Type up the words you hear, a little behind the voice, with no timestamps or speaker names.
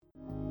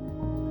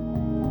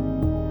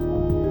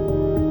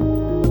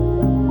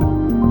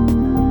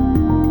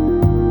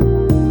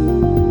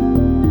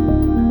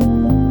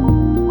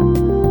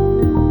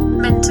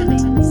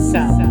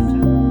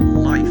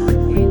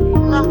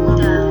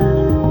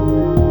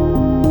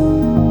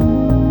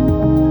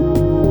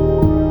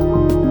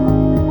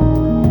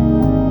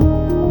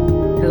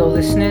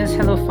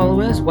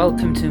listeners,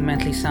 welcome to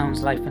Mentally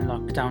Sound's Life in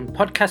Lockdown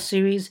podcast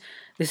series.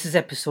 This is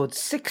episode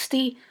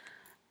 60.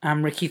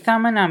 I'm Ricky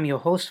Thaman, I'm your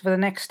host for the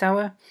next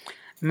hour.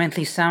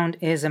 Mentally Sound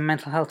is a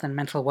mental health and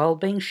mental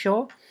well-being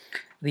show.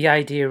 The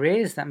idea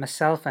is that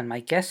myself and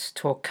my guests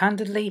talk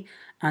candidly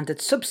and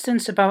at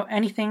substance about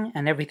anything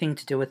and everything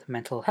to do with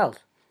mental health.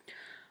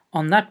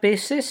 On that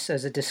basis,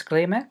 as a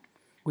disclaimer,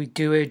 we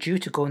do urge you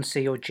to go and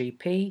see your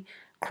GP,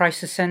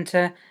 crisis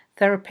centre,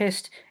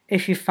 therapist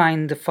if you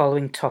find the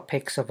following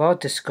topics of our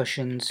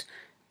discussions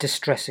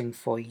distressing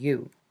for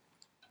you.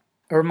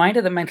 A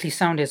reminder that Mentally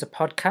Sound is a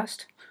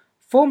podcast,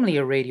 formerly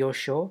a radio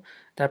show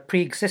that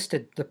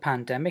pre-existed the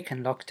pandemic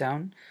and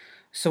lockdown,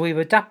 so we've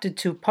adapted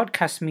to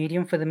podcast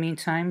medium for the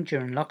meantime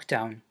during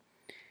lockdown.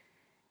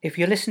 If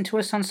you listen to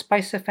us on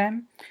Spice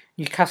FM,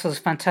 Newcastle's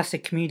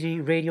fantastic community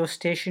radio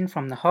station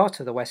from the heart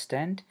of the West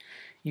End,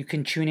 you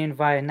can tune in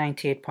via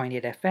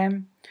 98.8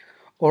 FM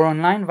or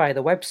online via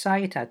the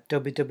website at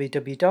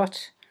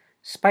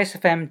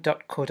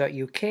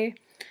www.spicefm.co.uk,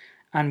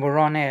 and we're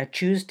on air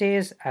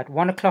Tuesdays at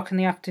 1 o'clock in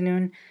the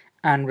afternoon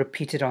and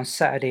repeated on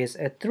Saturdays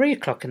at 3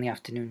 o'clock in the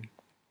afternoon.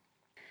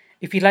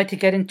 If you'd like to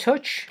get in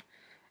touch,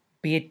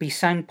 be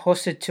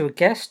signposted to a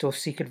guest or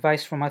seek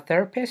advice from our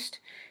therapist,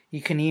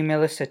 you can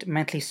email us at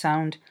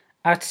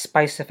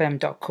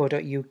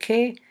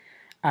mentallysound@spicefm.co.uk,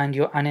 and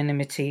your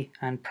anonymity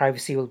and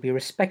privacy will be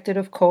respected,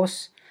 of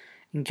course.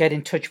 You can get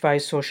in touch via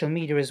social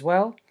media as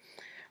well,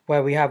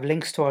 where we have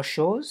links to our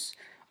shows.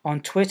 On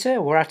Twitter,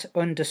 we're at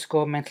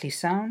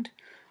 _mentally-sound.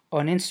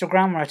 On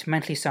Instagram, we're at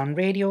Mentally Sound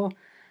Radio.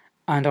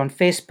 And on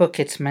Facebook,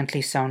 it's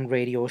Mentally Sound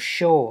Radio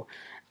Show.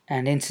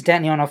 And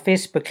incidentally, on our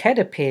Facebook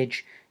header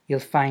page, you'll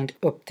find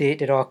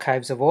updated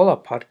archives of all our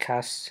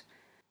podcasts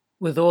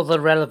with all the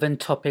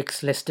relevant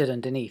topics listed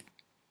underneath.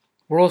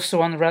 We're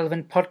also on the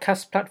relevant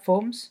podcast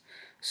platforms,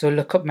 so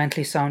look up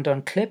Mentally Sound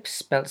on Clips,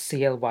 spelled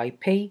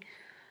CLYP,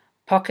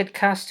 Pocket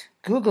Cast,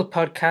 Google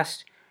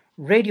Podcast,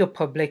 Radio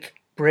Public,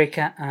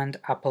 Breaker, and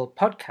Apple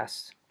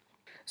Podcasts.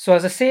 So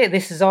as I say,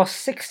 this is our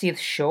 60th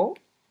show.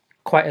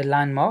 Quite a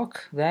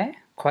landmark there,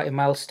 quite a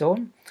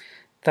milestone.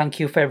 Thank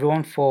you for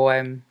everyone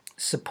for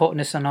supporting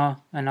us on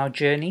our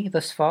journey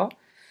thus far.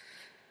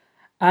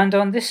 And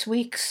on this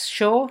week's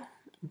show,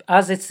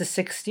 as it's the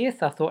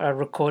 60th, I thought I'd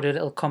record a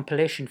little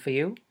compilation for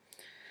you.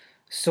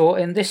 So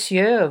in this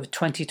year of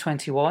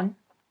 2021,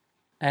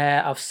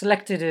 I've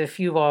selected a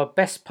few of our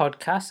best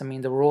podcasts. I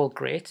mean, they were all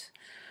great.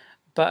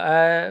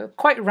 But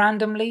quite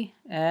randomly,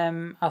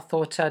 I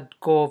thought I'd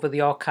go over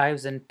the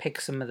archives and pick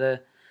some of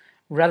the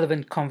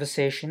relevant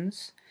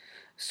conversations.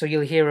 So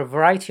you'll hear a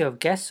variety of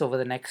guests over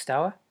the next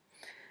hour.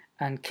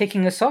 And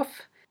kicking us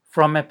off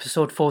from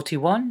episode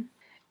 41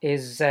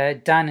 is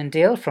Dan and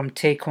Dale from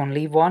Take One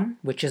Leave One,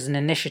 which is an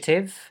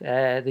initiative,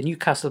 the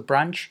Newcastle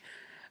branch,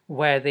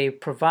 where they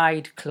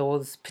provide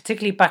clothes,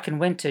 particularly back in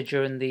winter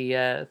during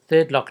the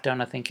third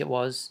lockdown, I think it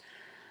was,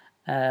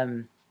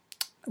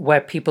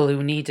 where people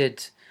who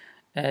needed,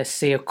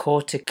 say, a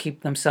coat to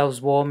keep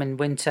themselves warm in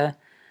winter,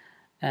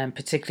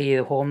 particularly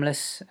the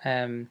homeless,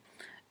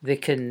 they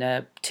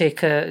can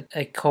take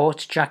a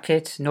coat,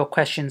 jacket, no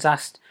questions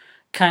asked,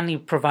 kindly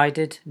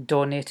provided,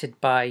 donated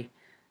by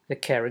the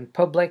caring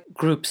public,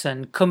 groups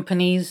and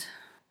companies.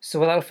 So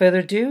without further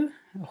ado,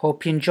 I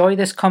hope you enjoy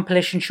this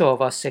compilation show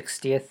of our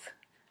 60th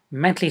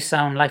Mentally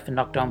Sound Life in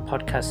Lockdown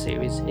podcast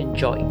series.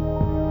 Enjoy.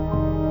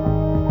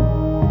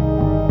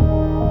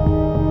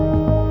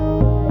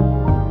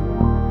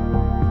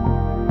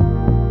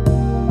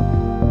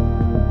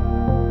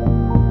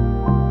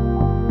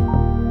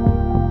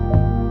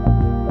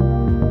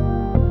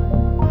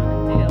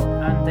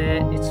 And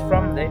it's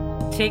from the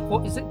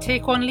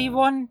Take One Leave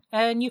One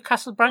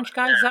Newcastle branch,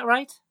 guys, is that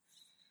right?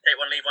 Take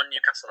One Leave One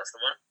Newcastle, that's the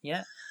one.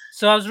 Yeah.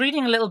 So I was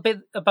reading a little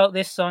bit about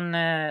this on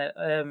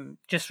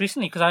just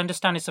recently, because I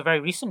understand it's a very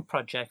recent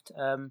project.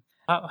 How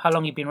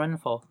long have you been running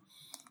for?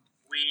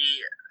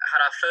 We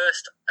had our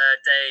first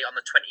day on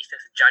the 25th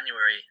of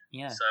January.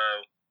 Yeah.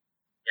 So,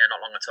 yeah,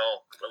 not long at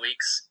all. A couple of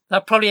weeks.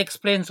 That probably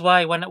explains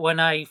why when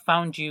I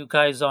found you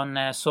guys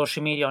on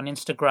social media, on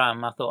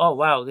Instagram, I thought, oh,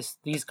 wow,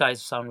 these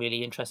guys sound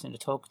really interesting to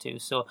talk to.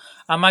 So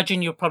I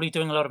imagine you're probably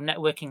doing a lot of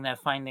networking there,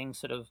 finding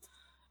sort of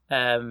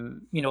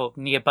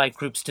nearby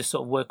groups to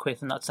sort of work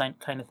with and that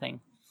kind of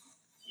thing.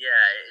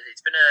 Yeah,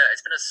 it's been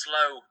a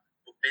slow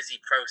but busy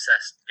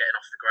process getting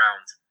off the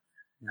ground.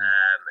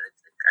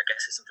 I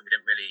guess it's something we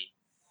didn't really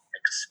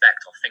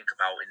expect or think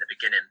about in the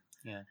beginning.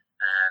 Yeah.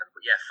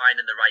 But yeah,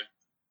 finding the right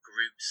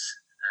groups,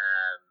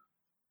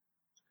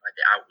 like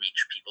the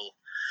outreach people,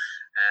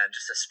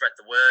 just to spread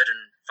the word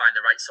and find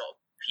the right sort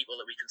of people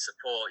that we can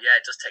support. Yeah,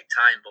 it does take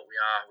time, but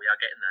we are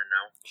getting there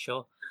now.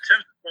 Sure. In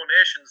terms of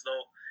donations,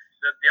 though,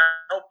 the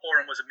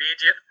outpouring was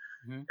immediate.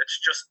 Mm-hmm. It's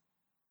just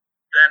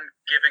then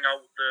giving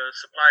out the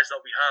supplies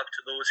that we have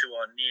to those who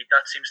are in need.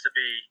 That seems to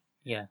be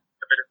a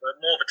bit of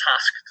more of a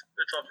task.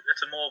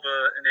 It's a more of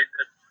a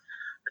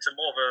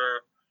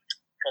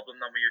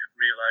problem than we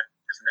realised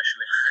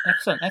initially.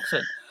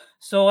 Excellent.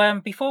 So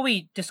before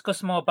we discuss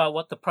more about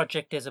what the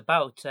project is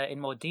about in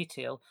more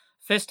detail,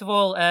 first of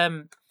all,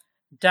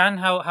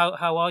 Dan,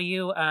 how are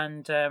you?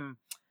 And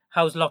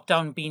how's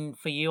lockdown been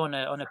for you on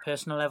a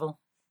personal level?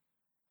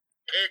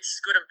 It's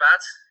good and bad.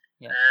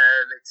 Yeah.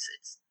 It's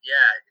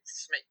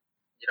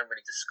you don't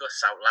really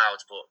discuss out loud,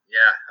 but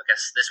yeah, I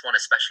guess this one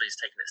especially is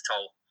taking its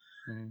toll.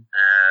 Mm.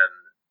 I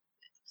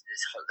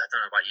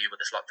don't know about you, but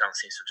this lockdown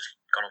seems to have just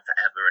gone on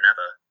forever and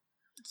ever.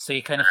 So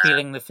you're kind of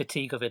feeling the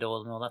fatigue of it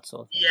all and all that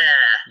sort of thing.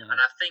 Yeah. And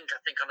I think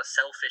on a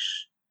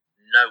selfish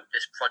note,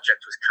 this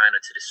project was kind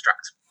of to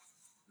distract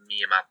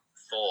me and my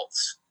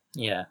thoughts.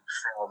 Yeah.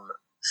 From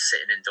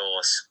sitting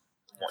indoors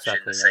and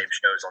watching the same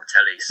shows on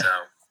telly.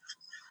 So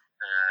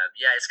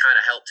it's kind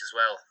of helped as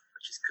well,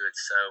 which is good.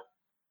 So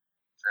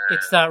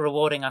it's that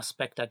rewarding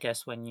aspect, I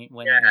guess, when you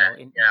when you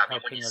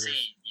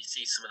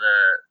see some of the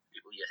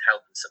people you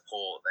help and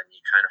support, then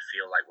you kind of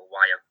feel like, well,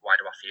 why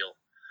do I feel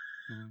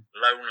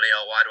lonely,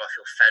 or why do I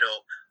feel fed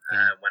up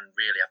when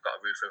really I've got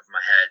a roof over my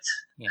head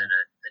and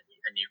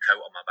a new coat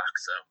on my back?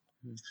 So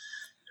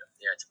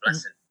it's a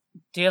blessing.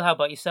 Dale, how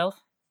about yourself?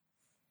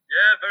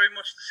 Yeah, very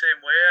much the same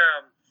way.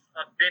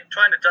 I've been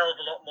trying to delve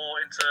a lot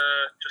more into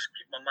just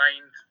keep my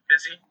mind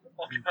busy,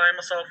 occupying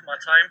myself in my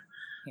time,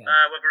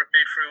 whether it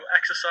be through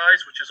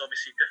exercise, which is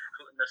obviously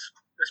difficult in this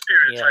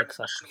period of time with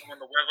the snow and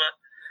the weather.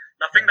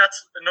 And I think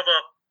that's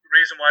another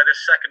reason why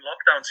this second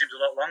lockdown seems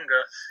a lot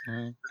longer.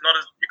 It's not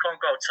as you can't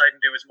go outside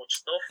and do as much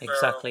stuff.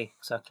 Exactly.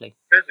 Physically.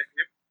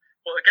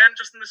 But again,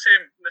 just in the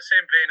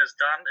same vein as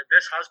Dan,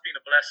 this has been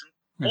a blessing.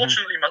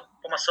 Fortunately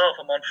for myself,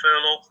 I'm on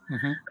furlough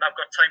and I've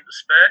got time to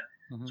spare.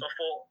 So I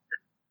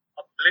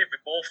believe we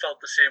both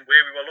felt the same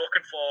way. We were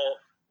looking for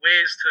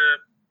ways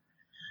to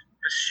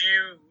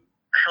pursue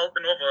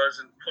helping others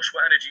and push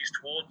our energies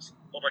towards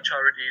other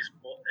charities.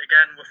 But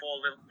again, with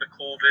all the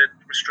COVID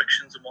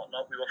restrictions and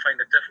whatnot, we were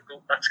finding it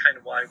difficult. That's kind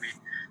of why we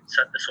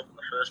set this up in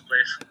the first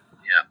place.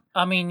 Yeah.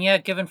 I mean,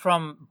 given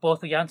from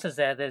both of your answers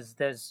there, there's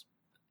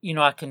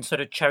I can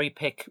sort of cherry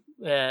pick,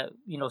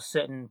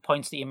 certain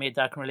points that you made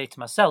that I can relate to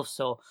myself.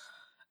 So,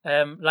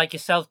 like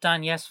yourself,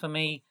 Dan, yes, for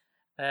me,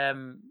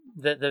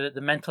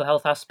 the mental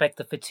health aspect,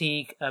 the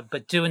fatigue,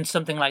 but doing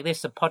something like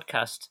this, a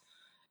podcast,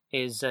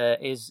 is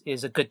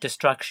a good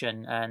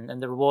distraction,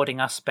 and the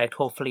rewarding aspect,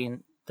 hopefully,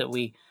 that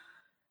we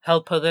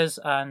help others,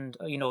 and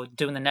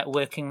doing the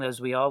networking as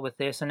we are with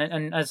this,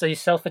 and as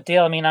yourself,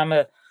 Adele, I mean,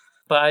 I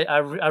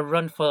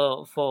run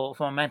for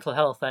my mental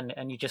health,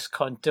 and you just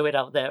can't do it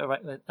out there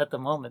right at the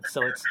moment.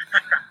 So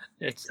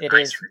it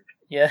is,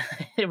 yeah,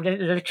 it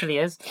literally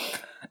is.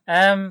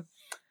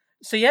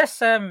 So yes,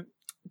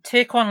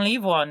 take one,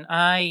 leave one.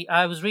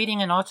 I was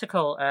reading an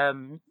article, I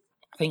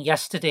think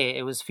yesterday.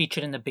 It was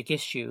featured in the Big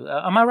Issue.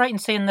 Am I right in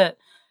saying that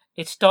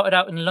it started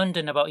out in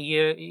London about a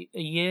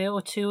year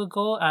or two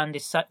ago, and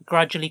it's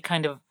gradually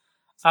kind of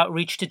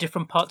outreach to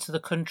different parts of the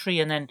country,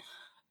 and then.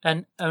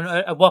 And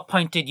at what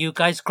point did you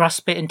guys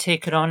grasp it and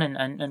take it on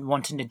and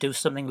wanting to do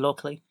something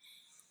locally?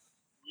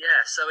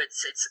 Yeah, so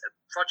it's a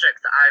project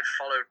that I've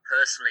followed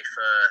personally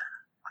for,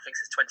 I think,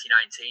 since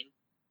 2019.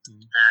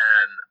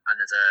 And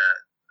there's a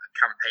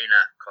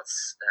campaigner called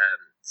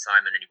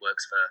Simon, and he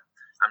works for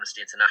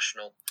Amnesty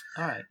International.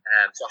 All right.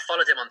 So I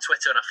followed him on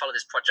Twitter, and I followed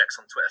his projects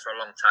on Twitter for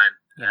a long time.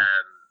 Yeah.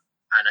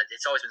 And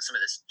it's always been something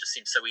that just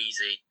seems so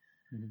easy,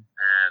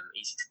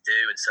 easy to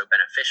do and so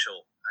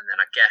beneficial. And then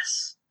I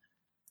guess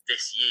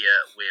this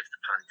year, with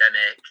the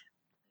pandemic,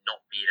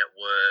 not being at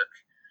work,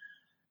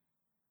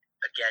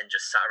 again,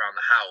 just sat around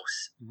the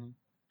house,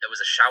 there was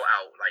a shout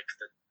out, like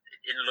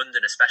in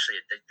London especially,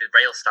 the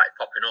rails started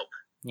popping up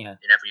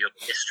in every other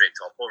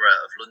district or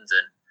borough of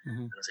London.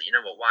 And I was like, you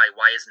know what,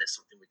 why isn't it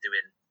something we're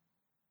doing?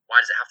 Why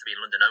does it have to be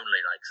in London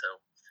only? I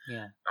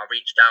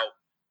reached out,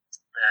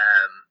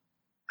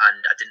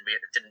 and I didn't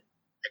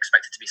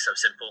expect it to be so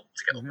simple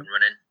to get up and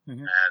running.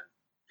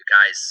 The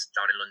guys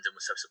down in London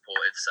were so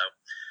supportive, so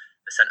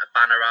they sent a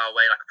banner our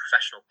way, like a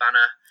professional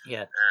banner,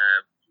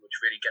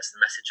 which really gets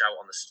the message out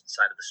on the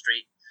side of the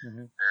street.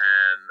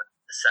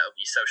 Set up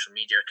your social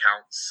media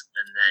accounts,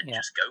 and then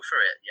just go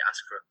for it. You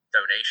ask for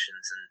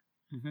donations,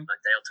 and like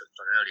Dale touched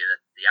on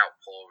earlier, the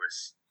outpour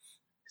has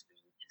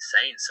been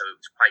insane. So it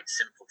was quite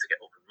simple to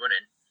get up and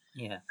running.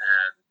 I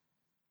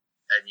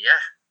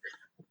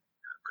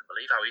couldn't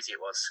believe how easy it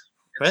was.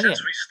 And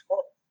since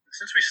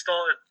we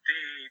started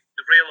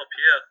the rail up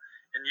here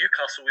in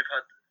Newcastle, we've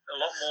had a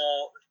lot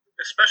more,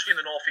 especially in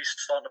the northeast,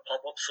 starting to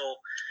pop up.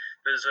 So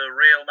there's a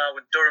rail now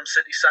in Durham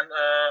City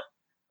Centre,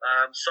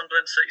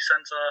 Sunderland City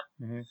Centre.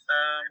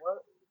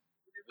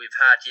 We've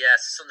had,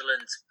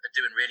 Sunderland are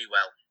doing really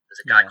well.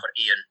 There's a guy called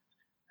Ian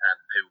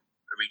who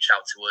reached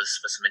out to us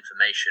for some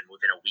information.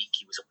 Within a week,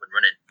 he was up and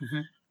running.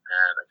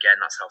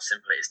 Again, that's how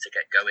simple it is to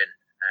get going.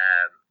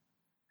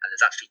 And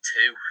there's actually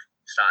two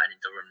starting in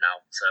Durham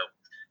now. So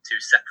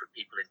two separate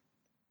people in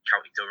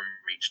County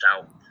Durham reached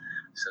out.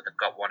 So they've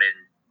got one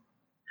in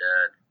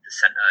the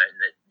centre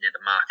near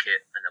the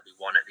market, and there'll be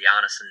one at the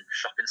Arneson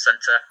shopping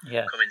centre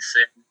coming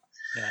soon.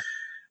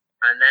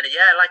 And then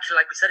like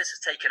we said, this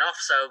has taken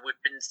off. So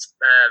we've been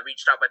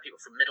reached out by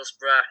people from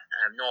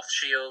Middlesbrough, North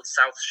Shields,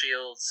 South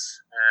Shields.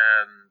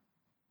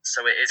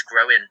 So it is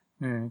growing,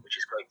 which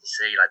is great to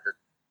see. Like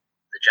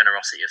the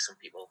generosity of some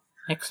people.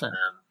 Excellent.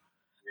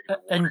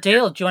 really. And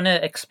Dale, do you want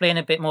to explain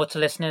a bit more to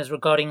listeners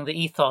regarding the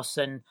ethos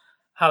and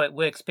how it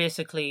works?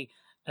 Basically,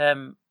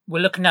 we're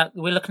looking at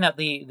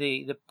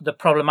the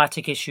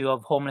problematic issue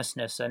of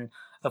homelessness, and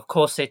of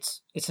course,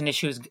 it's an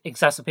issue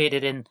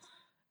exacerbated in,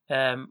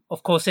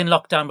 of course, in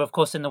lockdown, but of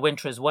course in the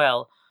winter as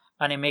well,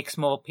 and it makes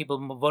more people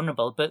more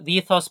vulnerable. But the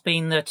ethos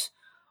being that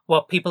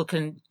people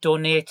can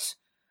donate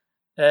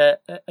a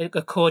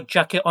cord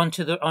jacket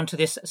onto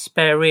this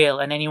spare rail,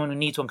 and anyone who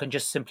needs one can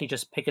just simply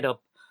pick it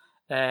up.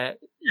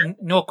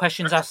 No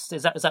questions asked.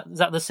 Is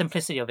that the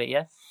simplicity of it?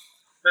 Yeah.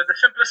 The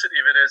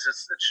simplicity of it is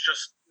it's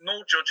just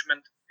no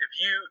judgment.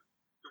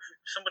 If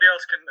somebody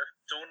else can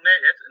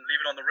donate it and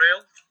leave it on the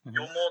rail,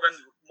 you're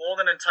more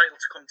than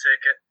entitled to come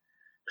take it.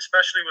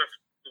 Especially with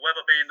the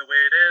weather being the way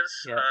it is,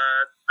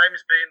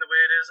 times being the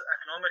way it is,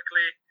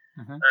 economically,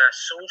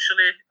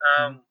 socially,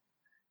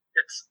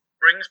 it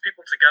brings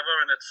people together.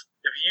 And it's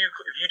if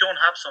you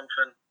don't have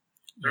something,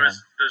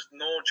 there's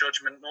no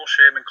judgment, no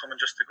shame in coming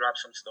just to grab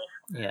some stuff.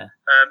 Yeah.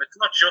 It's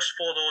not just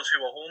for those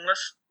who are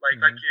homeless, like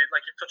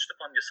you touched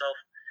upon yourself.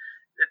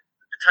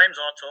 The times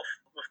are tough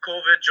with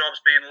COVID, jobs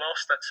being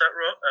lost, etc.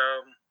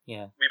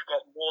 We've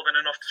got more than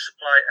enough to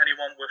supply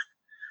anyone with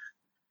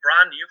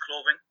brand new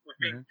clothing.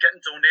 We've been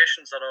getting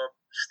donations that are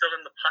still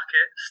in the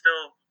packet,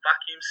 still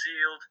vacuum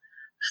sealed,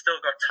 still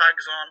got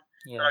tags on,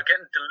 that are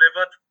getting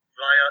delivered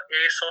via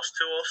ASOS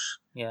to us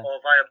or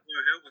via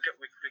Boohoo. We're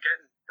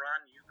getting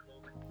brand new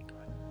clothing.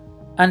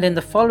 And in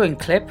the following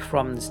clip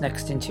from this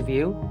next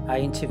interview, I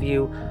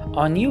interview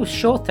our new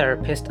show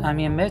therapist,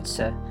 Amir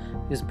Mirza,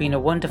 who's been a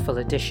wonderful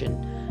addition.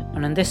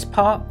 And in this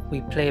part,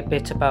 we play a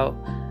bit about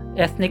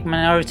ethnic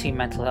minority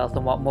mental health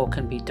and what more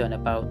can be done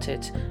about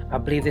it. I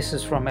believe this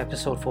is from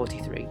episode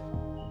 43.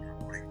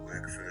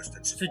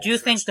 So do you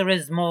think there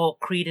is more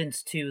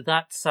credence to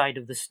that side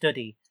of the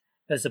study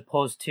as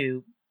opposed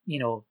to,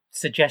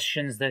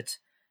 suggestions that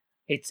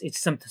it's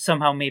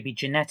somehow maybe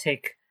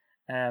genetic?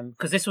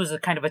 Because this was a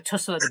kind of a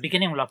tussle at the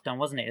beginning of lockdown,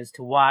 wasn't it, as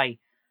to why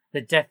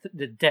the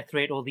death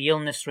rate or the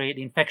illness rate,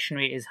 the infection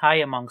rate is high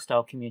amongst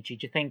our community.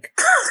 Do you think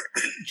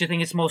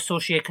it's more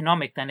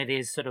socioeconomic than it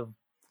is sort of,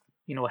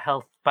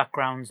 health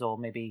backgrounds or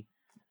maybe,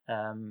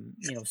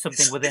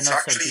 something within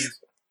us?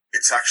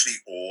 It's actually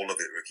all of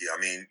it, Ricky. I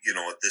mean,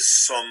 there's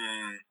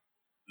some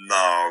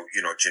now,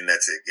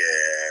 genetic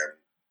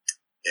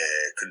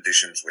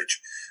conditions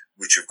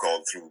which have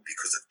gone through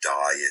because of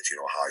diet,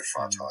 high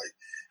fat, high,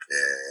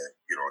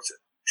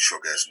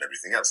 sugars and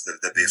everything else.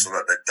 They're based on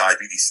that.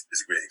 Diabetes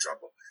is a great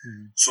example.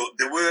 So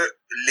they were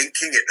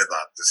linking it to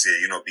that to say,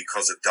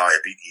 because of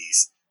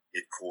diabetes,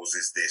 it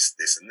causes this,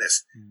 and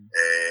this,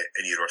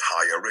 and you're at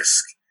higher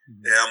risk.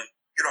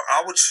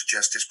 I would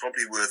suggest it's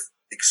probably worth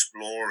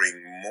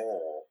exploring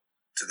more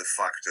to the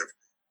fact of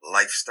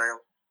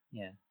lifestyle.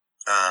 Yeah.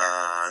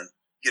 And,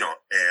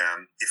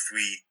 if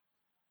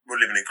we're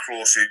living in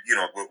closer,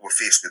 we're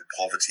faced with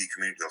poverty,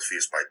 communities are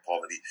faced by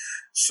poverty.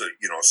 So,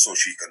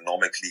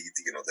 socioeconomically,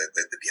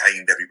 they're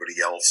behind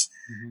everybody else.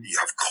 You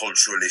have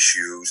cultural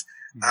issues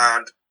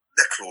and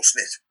they're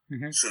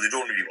close-knit. So they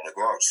don't really want to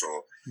go out.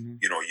 So,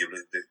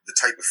 the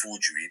type of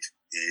food you eat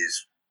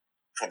is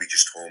probably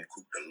just home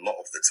cooked a lot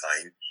of the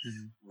time,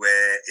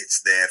 where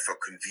it's there for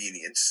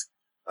convenience.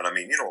 And I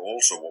mean,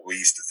 also what we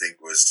used to think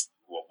was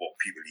what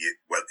people eat,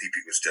 wealthy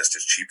people suggest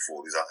as cheap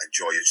food is I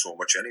enjoy it so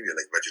much anyway,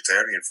 like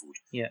vegetarian food.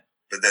 Yeah.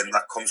 But then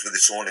that comes with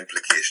its own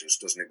implications,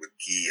 doesn't it, with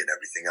ghee and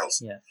everything else?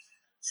 Yeah.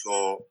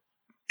 So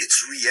it's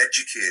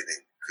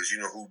re-educating, because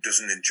who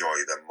doesn't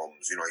enjoy their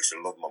mums? I used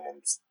to love my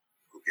mum's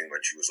cooking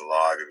when she was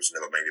alive. It was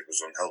never mind if it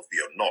was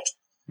unhealthy or not.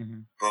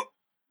 But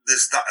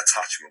there's that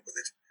attachment with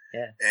it.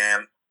 Yeah.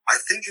 I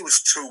think it was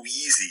too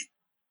easy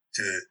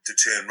to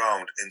turn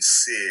around and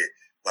say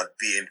that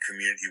BM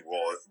community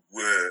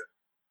were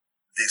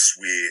this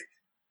way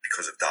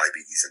because of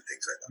diabetes and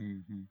things like that.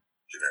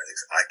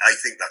 Genetics. I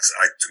think that's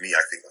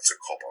a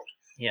cop out.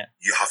 Yeah.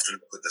 You have to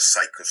look at the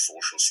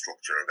psychosocial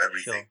structure of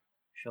everything.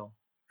 Sure.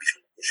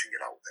 Before pushing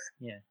it out there.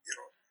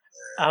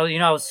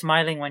 Yeah. I was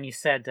smiling when you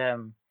said,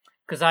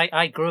 because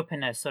I grew up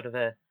in a sort of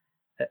a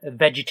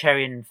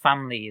vegetarian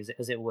family,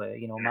 as it were.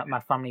 My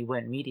family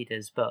weren't meat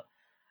eaters, but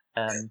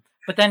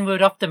then we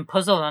would often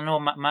puzzle. I know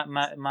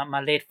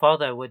my late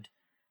father would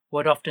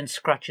often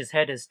scratch his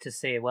head as to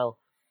say, well,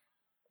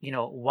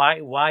 why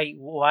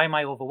am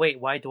I overweight?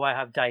 Why do I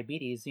have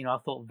diabetes? I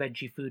thought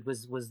veggie food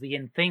was the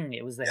in thing.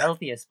 It was the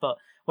healthiest. But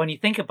when you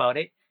think about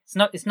it,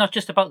 it's not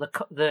just about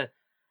the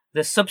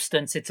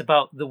substance. It's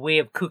about the way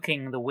of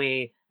cooking, the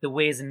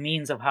ways and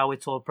means of how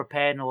it's all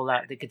prepared and all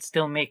that. They could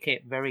still make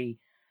it very.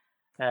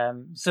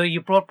 So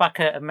you brought back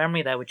a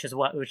memory there, which is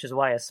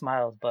why I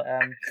smiled. But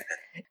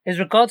as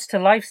regards to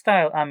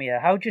lifestyle, Amir,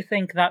 how do you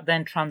think that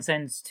then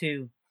transcends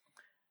to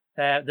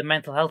the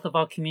mental health of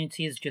our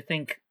communities? Do you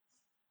think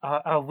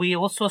are we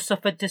also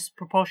suffered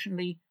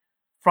disproportionately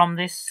from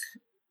this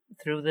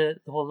through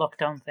the whole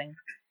lockdown thing?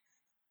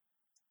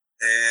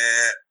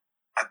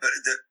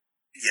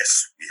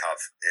 Yes, we have.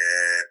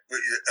 But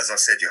as I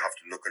said, you have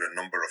to look at a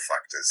number of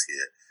factors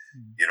here.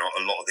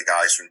 A lot of the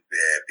guys from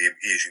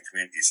Asian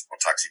communities are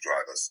taxi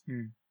drivers.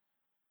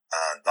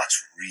 and that's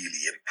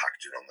really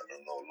impacted on them. I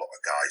know a lot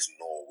of guys,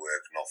 no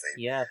work, nothing.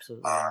 Yeah,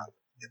 absolutely.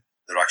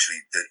 They're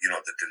actually, they're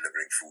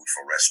delivering food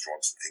for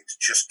restaurants and things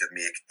just to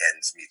make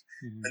ends meet.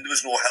 Mm-hmm. And there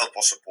was no help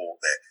or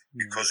support there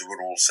because we were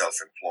all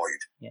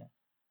self-employed. Yeah.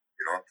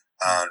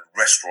 And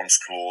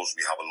restaurants closed.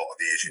 We have a lot of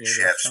Asian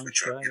chefs,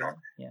 which are,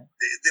 there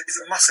was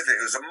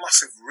a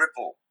massive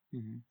ripple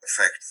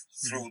effect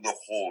through the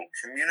whole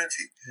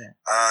community. Yeah.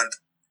 And,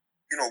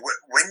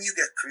 when you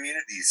get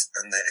communities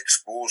and they're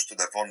exposed to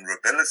their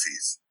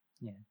vulnerabilities,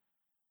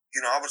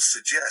 I would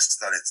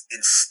suggest that it's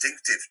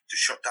instinctive to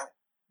shut down.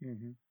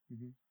 Mm-hmm.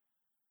 Mm-hmm.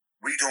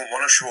 We don't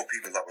want to show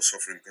people that we're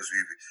suffering because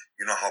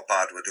how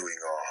bad we're doing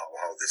or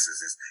how this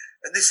is.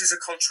 And this is a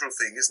cultural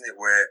thing, isn't it?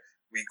 Where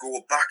we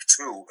go back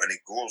to, and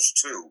it goes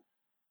to,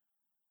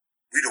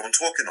 we don't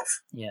talk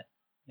enough. Yeah,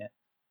 yeah.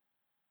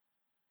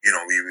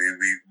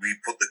 We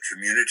put the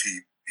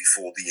community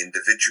before the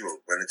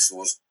individual when it's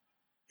those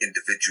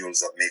individuals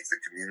that make the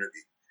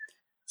community.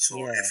 So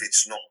if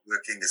it's not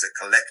working as a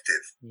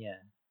collective,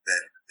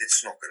 then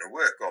it's not going to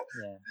work. Or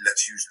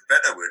let's use the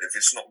better word: if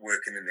it's not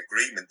working in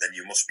agreement, then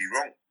you must be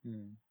wrong.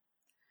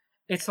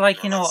 It's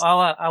like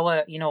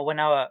our when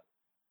our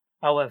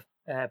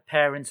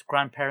parents,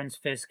 grandparents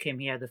first came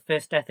here, the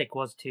first ethic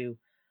was to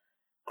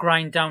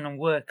grind down and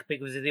work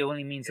because it's the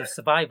only means of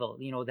survival.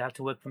 They have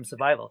to work from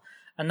survival,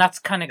 and that's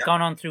kind of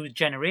gone on through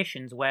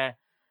generations where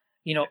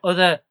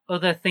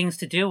other things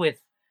to do with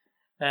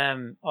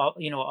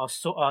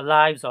our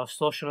lives, our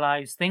social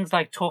lives, things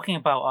like talking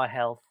about our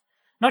health,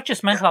 not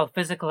just mental health,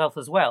 physical health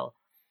as well,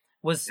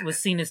 was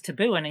seen as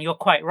taboo. And you're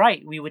quite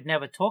right, we would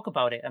never talk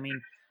about it. I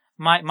mean,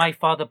 my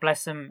father,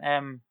 bless him,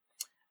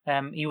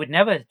 he would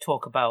never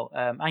talk about.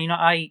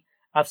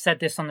 I've said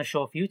this on the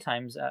show a few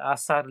times. I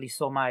sadly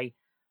saw my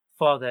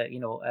father,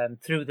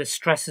 through the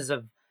stresses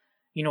of,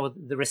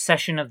 the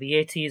recession of the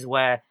 80s,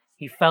 where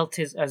he felt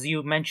as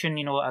you mentioned,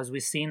 as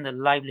we've seen, the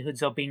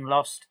livelihoods are being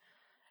lost.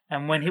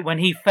 And when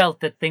he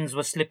felt that things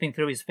were slipping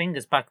through his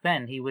fingers back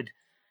then, he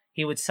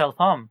would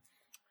self-harm.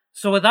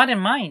 So with that in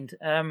mind,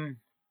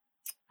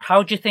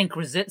 how do you think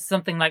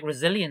something like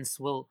resilience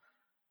will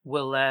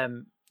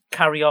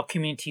carry our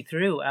community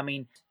through? I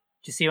mean,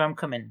 do you see where I'm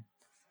coming?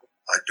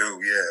 I do,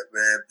 yeah.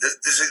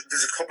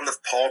 There's a couple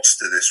of parts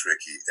to this,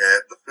 Ricky.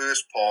 The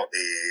first part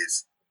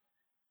is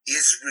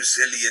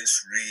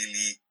resilience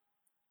really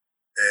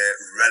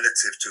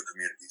relative to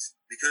communities?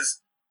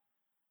 Because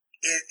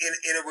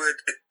in a word,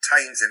 at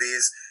times it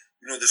is,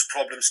 there's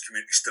problems,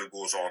 community still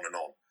goes on and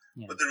on.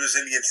 Yeah. But the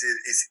resilience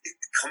is,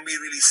 can we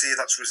really say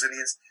that's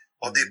resilience?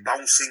 Are they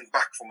bouncing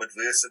back from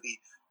adversity,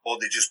 or are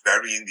they just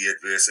burying the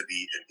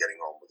adversity and getting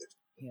on with it?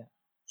 Yeah.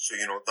 So,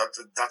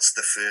 that's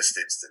the first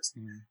instance.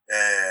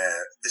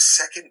 The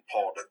second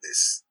part of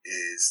this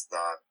is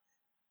that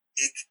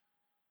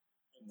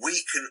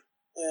we can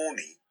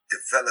only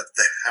develop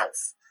the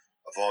health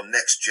of our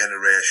next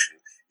generation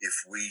if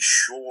we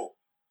show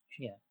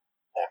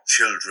our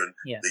children,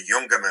 the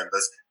younger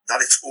members,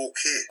 that it's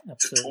okay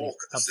to talk.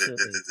 As the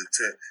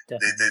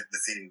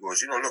theme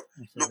goes,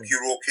 look,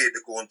 you're okay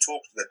to go and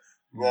talk to them,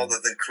 rather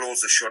than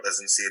close the shutters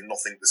and say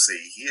nothing to say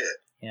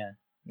here. And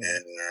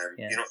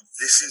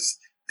this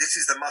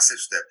is the massive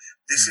step.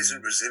 This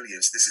isn't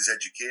resilience. This is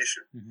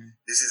education.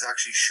 This is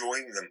actually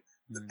showing them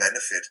the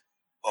benefit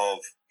of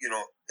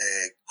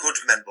good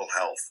mental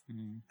health,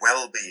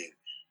 well-being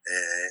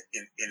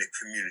in a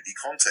community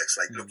context.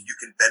 Like, look, you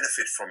can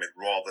benefit from it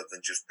rather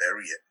than just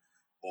bury it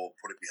or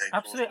put it behind.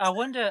 Absolutely. I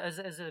wonder, as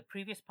a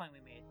previous point we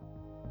made.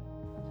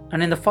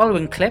 And in the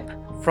following clip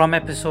from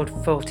episode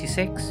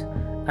 46,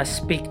 I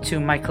speak to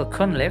Michael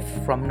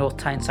Cunliffe from North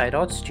Tyneside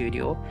Art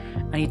Studio,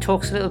 and he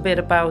talks a little bit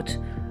about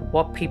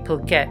what people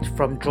get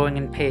from drawing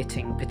and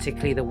painting,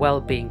 particularly the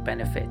well-being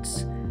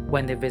benefits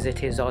when they visit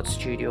his art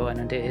studio and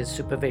under his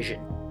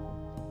supervision.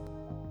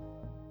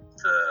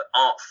 The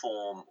art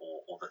form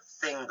or the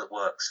thing that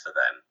works for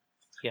them.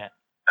 Yeah.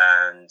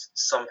 And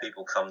some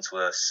people come to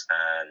us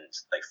and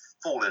they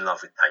fall in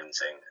love with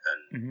painting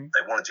and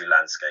they want to do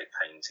landscape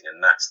painting,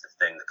 and that's the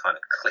thing that kind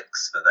of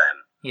clicks for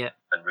them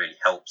and really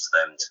helps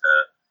them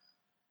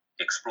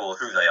to explore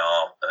who they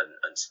are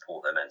and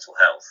support their mental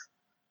health.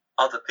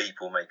 Other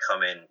people may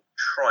come in,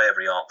 try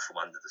every art form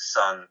under the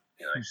sun,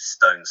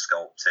 stone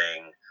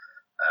sculpting,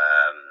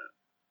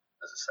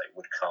 as I say,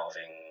 wood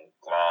carving,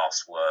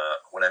 glass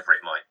work, whatever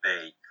it might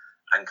be,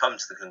 and come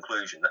to the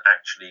conclusion that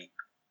actually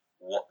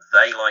what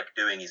they like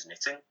doing is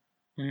knitting.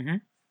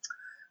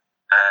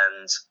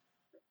 And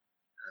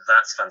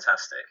that's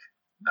fantastic.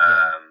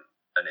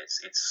 And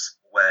it's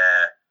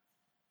where,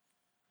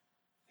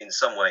 in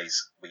some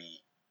ways,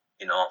 we,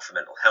 in Art for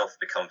Mental Health,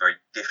 become very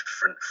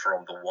different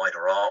from the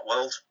wider art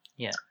world.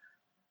 Yeah.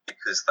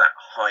 Because that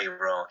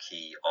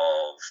hierarchy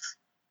of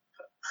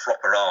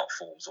proper art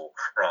forms or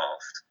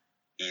craft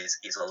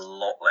is a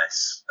lot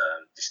less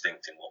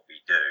distinct in what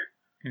we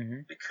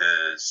do.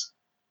 Because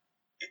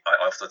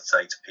I often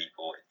say to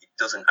people, it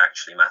doesn't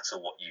actually matter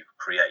what you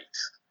create.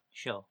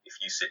 Sure. If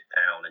you sit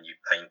down and you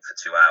paint for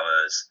 2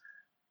 hours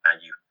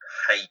and you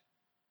hate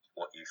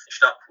what you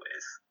finished up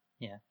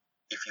with,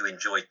 if you enjoy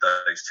enjoyed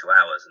those 2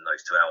 hours and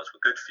those 2 hours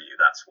were good for you,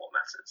 that's what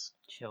matters.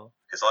 Sure.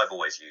 Because I've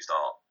always used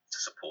art to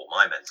support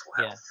my mental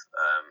health.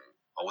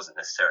 I wasn't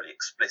necessarily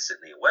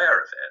explicitly aware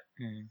of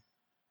it,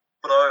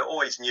 but I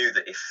always knew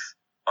that if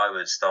I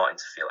was starting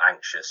to feel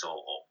anxious or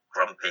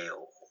grumpy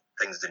or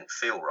things didn't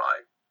feel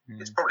right,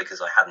 it's probably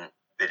because I hadn't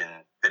been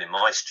in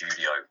my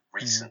studio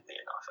recently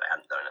enough. I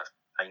hadn't done enough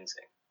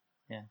painting.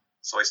 Yeah.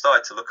 So I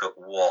started to look at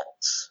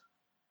what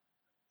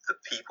the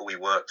people we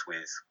worked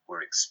with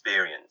were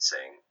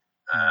experiencing,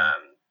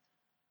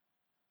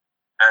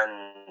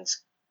 and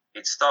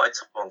it started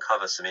to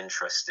uncover some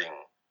interesting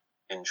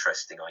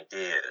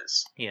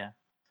ideas. Yeah.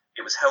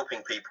 It was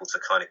helping people to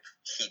kind of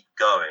keep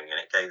going, and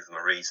it gave them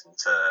a reason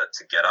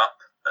to get up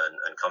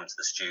and come to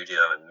the studio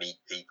and meet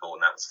people,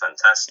 and that was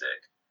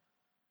fantastic.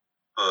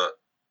 But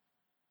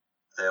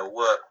their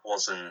work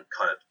wasn't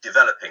kind of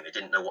developing. They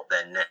didn't know what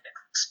their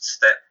next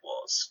step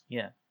was.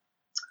 Yeah.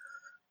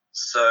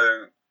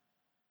 So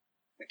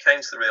we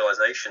came to the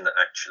realization that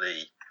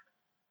actually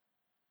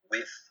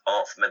with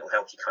art for mental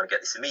health, you kind of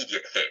get this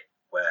immediate hit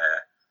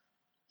where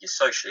you're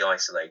socially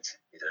isolated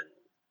and,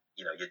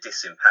 you know, you're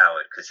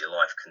disempowered because your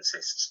life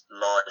consists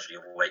largely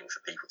of waiting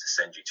for people to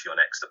send you to your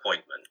next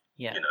appointment.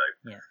 Yeah. You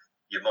know,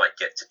 you might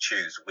get to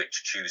choose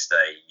which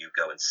Tuesday you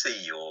go and see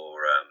your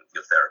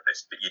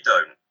therapist, but you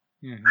don't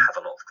have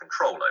a lot of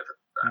control over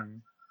that.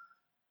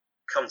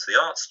 Come to the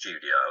art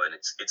studio and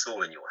it's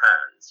all in your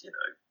hands. You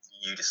know,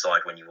 you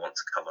decide when you want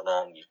to come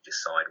along, you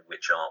decide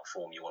which art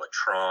form you want to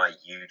try,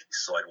 you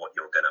decide what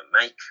you're going to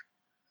make.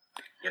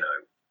 You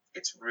know,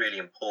 it's really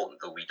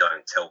important that we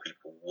don't tell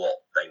people what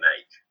they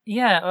make.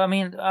 Yeah, I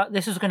mean,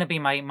 this is going to be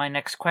my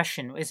next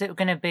question. Is it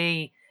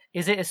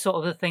a sort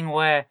of a thing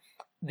where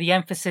the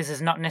emphasis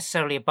is not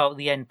necessarily about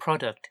the end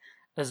product,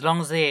 as long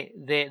as they're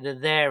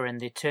there and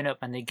they turn up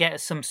and they get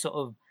some sort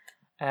of,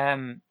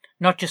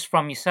 not just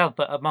from yourself,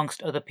 but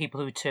amongst other people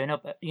who turn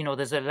up, you know,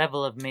 there's a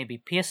level of maybe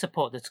peer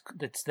support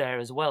that's there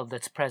as well,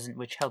 that's present,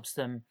 which helps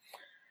them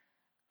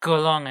go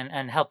along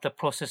and help the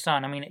process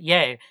on. I mean,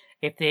 yeah,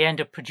 if they end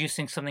up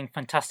producing something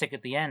fantastic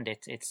at the end,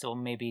 it's sort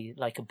of maybe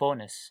like a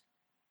bonus.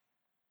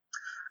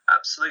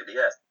 Absolutely,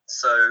 yeah.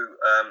 So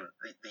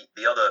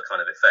the other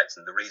kind of effects,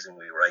 and the reason I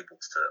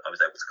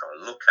was able to kind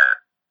of look at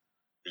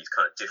these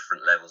kind of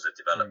different levels of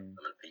development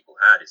people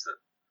had, is that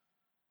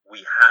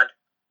we had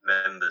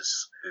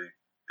members who'd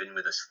been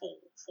with us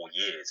for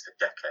years, for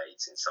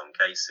decades in some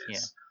cases.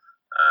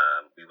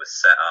 Yeah. We were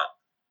set up,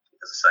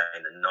 as I say,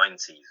 in the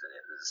 90s, and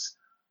it was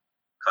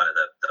kind of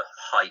the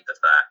height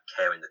of that,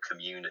 care in the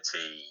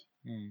community,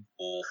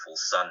 awful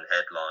Sun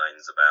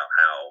headlines about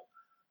how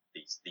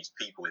these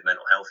people with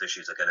mental health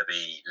issues are going to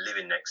be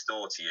living next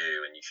door to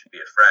you and you should be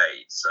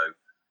afraid. So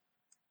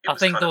I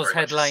think those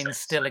headlines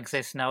still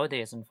exist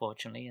nowadays,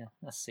 unfortunately. Yeah,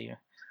 that's the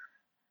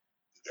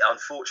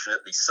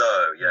unfortunately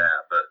so, yeah.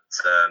 But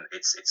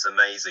it's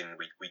amazing.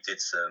 We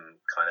did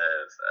some kind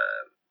of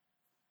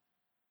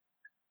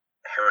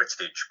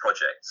heritage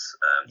projects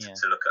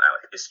to look at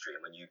our history,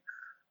 and when you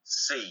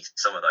see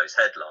some of those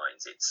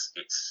headlines,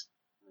 it's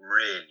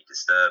really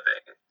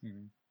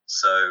disturbing.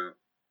 So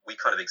we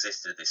kind of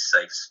existed this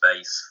safe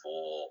space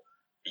for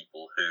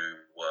people who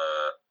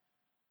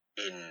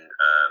were in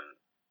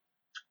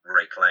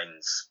Ray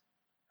Lane's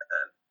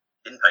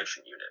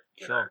inpatient unit.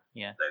 Sure,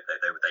 yeah.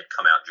 They'd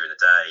come out during the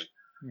day,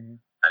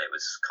 and it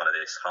was kind of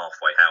this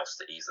halfway house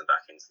to ease them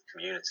back into the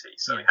community.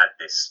 So we had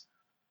this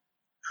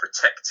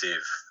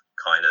protective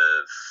kind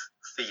of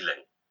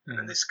feeling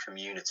and this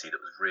community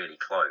that was really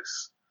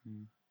close.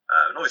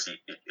 And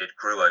obviously it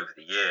grew over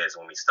the years.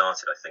 When we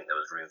started, I think there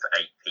was room for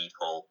 8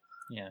 people.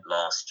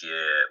 Last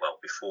year, well,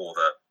 before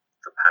the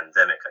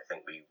pandemic, I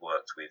think we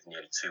worked with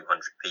nearly 200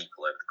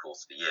 people over the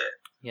course of the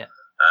year.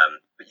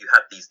 But you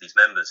had these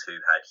members who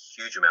had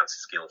huge amounts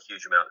of skill,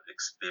 huge amount of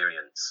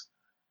experience,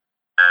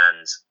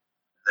 and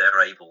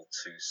they're able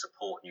to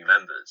support new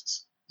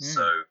members.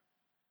 So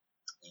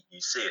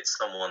you see it's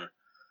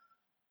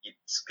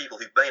people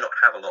who may not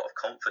have a lot of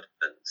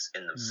confidence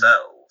in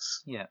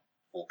themselves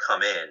will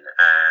come in,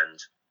 and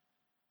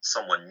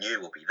someone new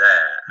will be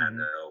there, and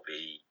they'll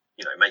be,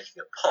 you know, making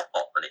a pop,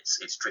 and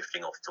it's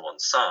drifting off to one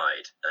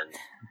side, and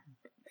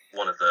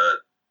one of the,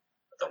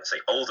 I don't want to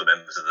say older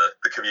members of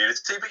the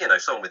community, but, you know,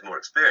 someone with more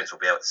experience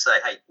will be able to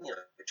say, hey, you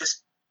know,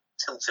 just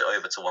tilt it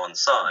over to one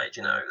side,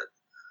 you know,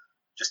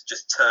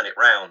 just turn it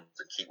round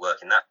and keep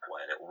working that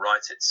way, and it will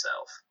right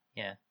itself.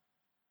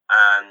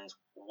 And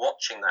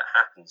watching that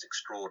happen is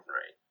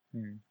extraordinary,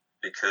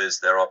 because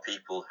there are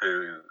people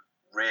who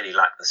really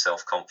lack the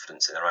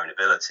self-confidence in their own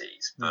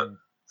abilities, but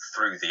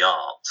through the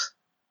art,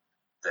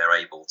 they're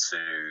able to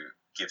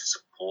give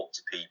support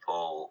to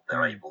people,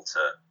 they're able to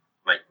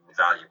make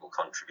valuable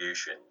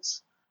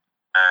contributions,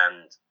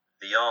 and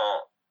the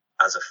art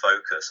as a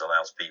focus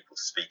allows people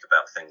to speak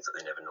about things that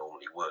they never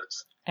normally would.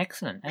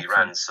 Excellent. We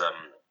ran some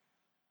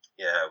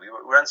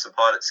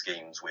pilot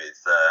schemes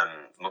with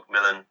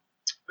Macmillan,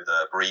 with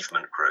a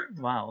bereavement group.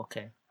 Wow,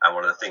 okay. And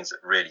one of the things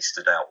that really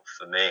stood out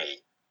for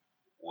me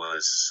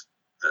was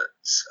that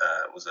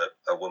was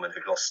a woman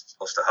who lost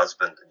her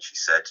husband, and she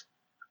said,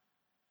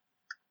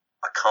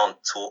 I can't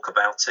talk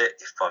about it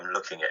if I'm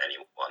looking at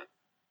anyone.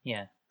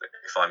 Yeah. But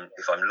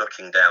if I'm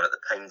looking down at the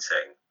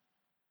painting,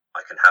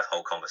 I can have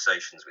whole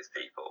conversations with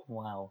people.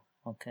 Wow.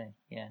 Okay.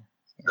 Yeah.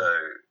 So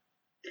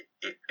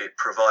it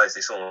provides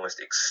this almost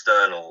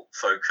external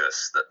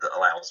focus that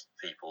allows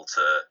people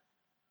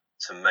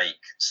to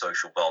make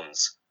social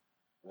bonds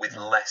with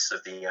less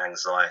of the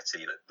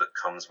anxiety that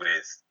comes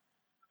with,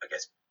 I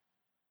guess,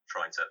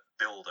 trying to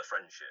build a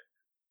friendship.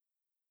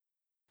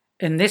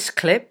 In this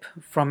clip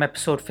from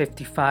episode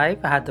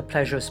 55, I had the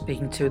pleasure of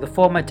speaking to the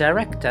former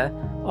director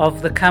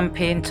of the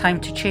campaign Time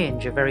to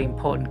Change, a very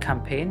important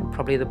campaign,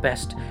 probably the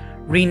best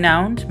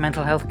renowned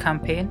mental health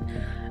campaign.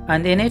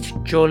 And in it,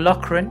 Joe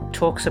Loughran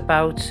talks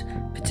about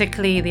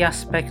particularly the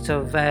aspect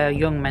of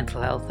young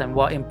mental health and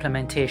what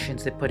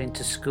implementations they put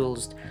into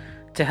schools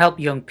to help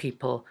young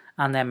people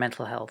and their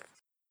mental health.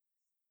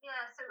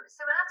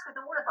 So as with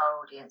all of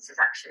our audiences,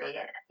 actually,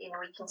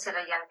 we consider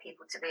young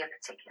people to be a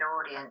particular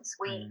audience.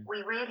 We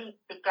really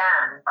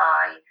began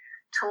by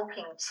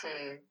talking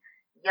to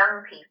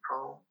young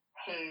people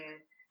who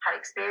had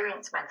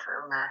experienced mental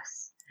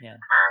illness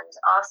and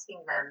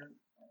asking them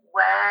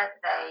where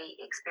they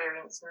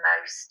experienced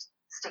most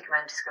stigma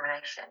and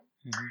discrimination.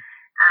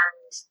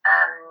 And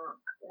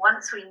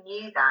once we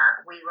knew that,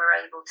 we were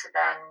able to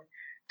then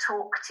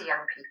talk to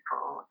young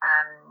people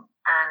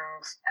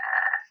and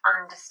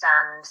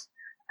understand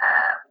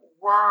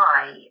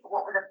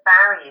what were the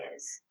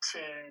barriers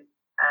to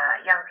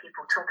young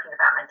people talking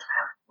about mental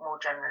health more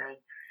generally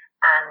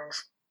and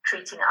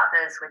treating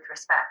others with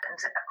respect. And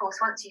of course,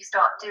 once you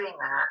start doing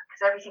that,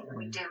 because everything that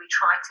we do, we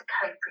try to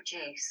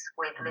co-produce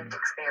with lived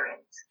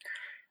experience.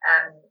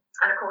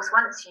 And of course,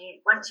 once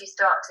you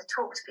start to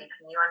talk to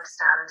people and you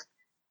understand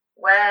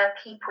where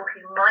people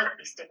who might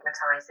be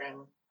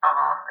stigmatizing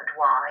are and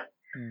why,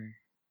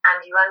 and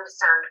you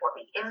understand what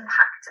the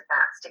impact of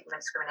that stigma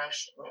and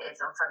discrimination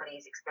is on somebody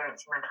who's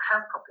experiencing mental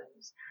health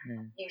problems,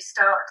 you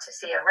start to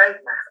see a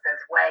roadmap of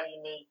where you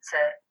need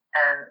to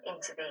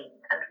intervene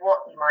and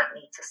what you might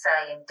need to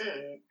say and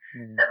do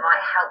that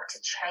might help to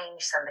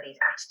change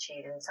somebody's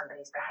attitude and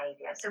somebody's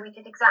behaviour. So we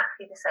did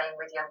exactly the same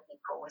with young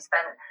people. We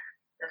spent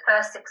the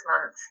first 6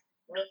 months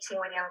meeting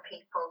with young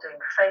people, doing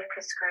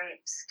focus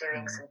groups,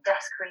 doing some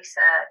desk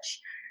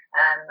research,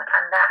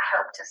 and that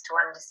helped us to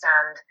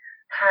understand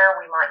how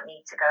we might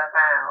need to go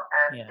about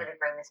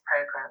delivering this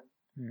programme.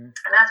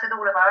 And as with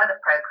all of our other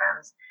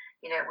programmes,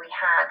 we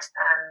had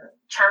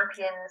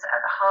champions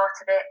at the heart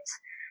of it,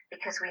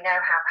 because we know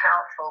how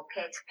powerful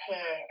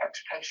peer-to-peer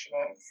education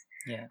is.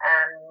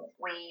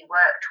 We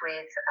worked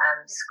with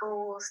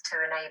schools to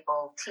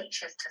enable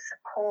teachers to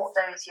support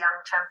those young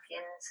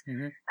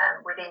champions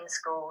within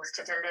schools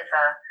to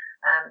deliver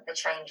the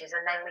changes.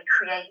 And then we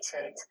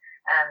created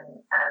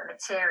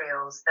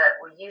materials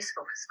that were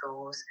useful for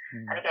schools,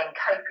 and again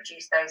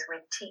co-produced those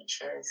with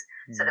teachers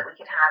so that we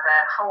could have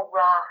a whole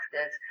raft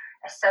of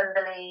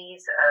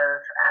assemblies,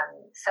 of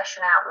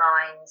session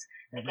outlines.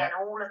 Again,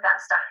 all of that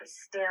stuff is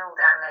still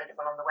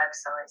downloadable on the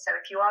website. So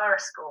if you are a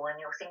school and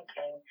you're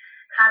thinking,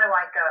 how do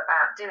I go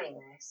about doing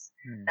this,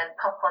 then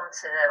pop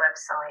onto the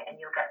website and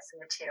you'll get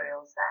some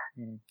materials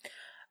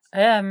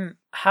there.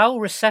 How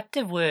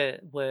receptive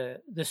were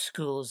the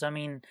schools? I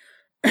mean,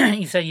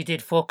 you said you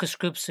did focus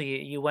groups, so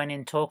you went in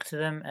and talked to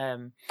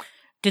them.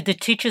 Did the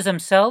teachers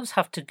themselves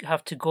have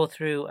to go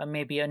through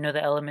maybe another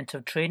element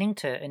of training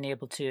to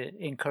enable to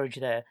encourage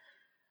their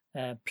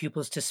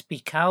pupils to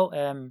speak out?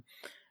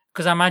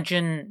 Because I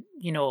imagine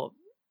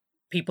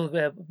people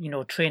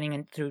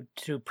training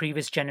through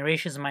previous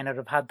generations might not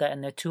have had that in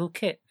their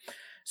toolkit.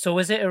 So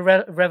is it a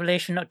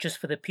revelation not just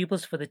for the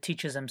pupils, for the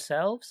teachers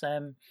themselves?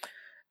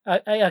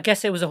 I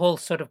guess it was a whole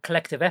sort of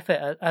collective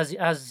effort,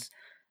 as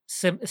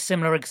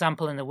similar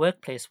example in the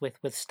workplace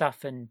with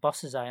staff and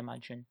bosses, I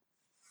imagine.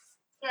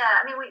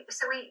 Yeah, I mean,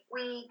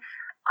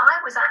 I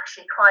was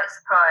actually quite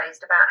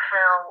surprised about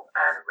how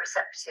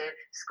receptive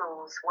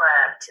schools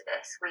were to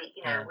this.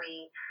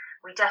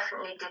 We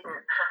definitely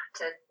didn't have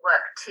to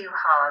work too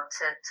hard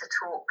to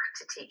talk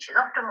to teachers.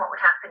 Often what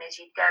would happen is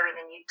you'd go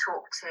in and you'd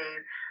talk to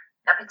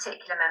a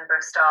particular member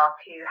of staff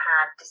who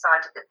had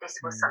decided that this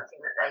was something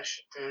that they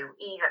should do,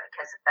 either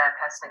because of their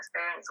personal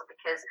experience or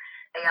because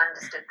they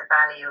understood the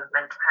value of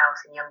mental health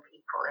in young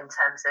people in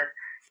terms of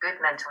good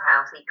mental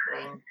health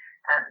equaling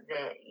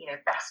the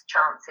best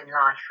chance in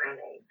life,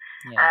 really.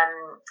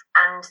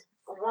 And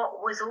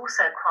what was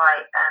also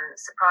quite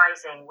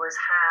surprising was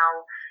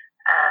how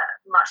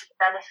much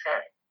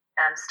benefit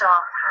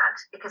staff had,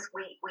 because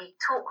we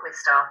talk with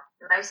staff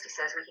mostly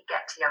so as we could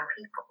get to young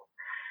people.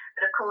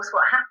 But of course,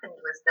 what happened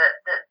was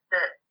that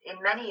in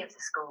many of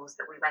the schools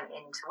that we went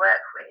in to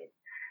work with,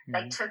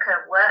 they took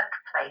a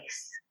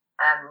workplace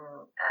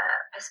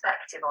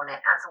perspective on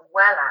it, as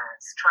well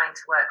as trying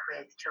to work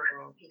with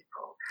children and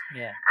people.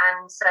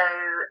 And so,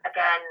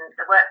 again,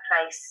 the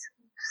workplace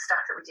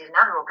stuff that we did in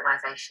other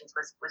organisations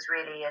was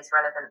really as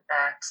relevant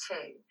there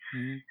too.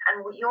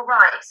 And you're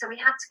right, so we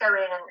had to go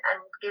in and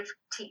give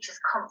teachers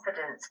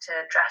confidence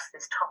to address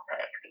this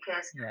topic,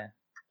 because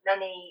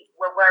many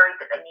were worried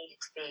that they needed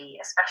to be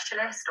a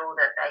specialist, or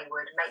that they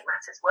would make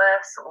matters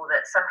worse, or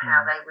that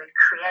somehow they would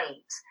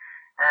create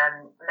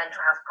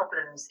mental health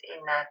problems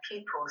in their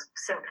pupils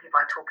simply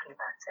by talking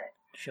about it.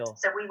 Sure.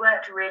 So we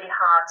worked really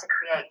hard to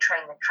create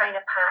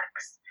trainer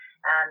packs,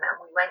 and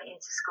we went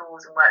into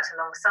schools and worked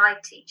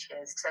alongside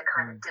teachers to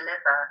kind of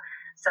deliver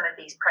some of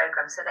these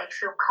programs so they'd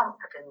feel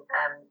confident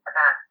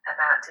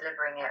about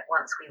delivering it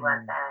once we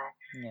weren't there.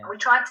 Yeah. And we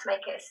tried to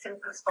make it as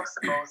simple as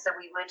possible. So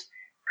we would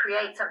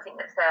create something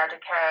that said,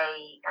 okay,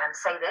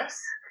 say this,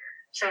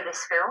 show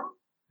this film,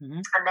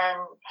 and then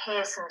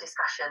here's some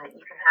discussion that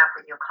you can have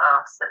with your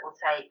class that will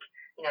take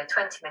 20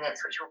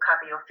 minutes, which will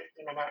cover your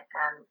 50-minute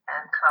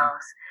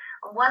class.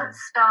 And once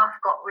staff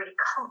got really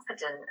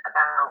confident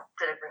about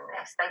delivering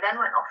this, they then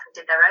went off and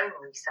did their own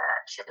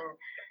research and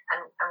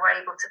were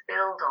able to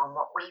build on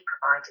what we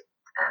provided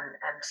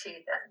to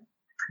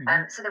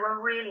them. So they were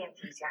really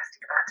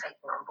enthusiastic about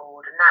taking it on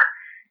board. And that,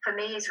 for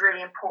me, is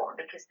really important,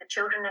 because the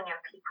children and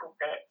young people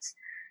bit,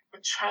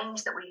 the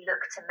change that we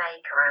look to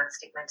make around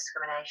stigma and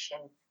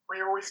discrimination, we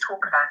always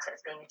talk about it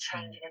as being a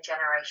change in a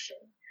generation.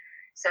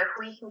 So if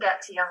we can get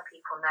to young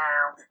people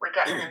now, we're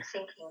getting them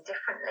thinking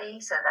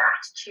differently, so their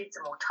attitudes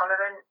are more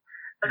tolerant,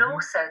 but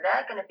also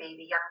they're going to be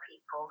the young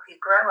people who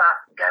grow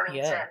up, go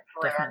into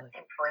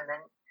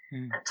employment,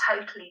 and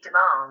totally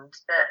demand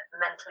that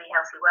mentally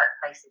healthy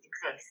workplaces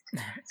exist.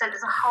 So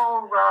there's a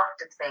whole raft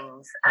of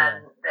things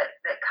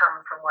that come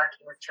from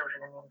working with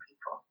children and young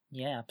people.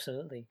 Yeah,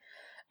 absolutely.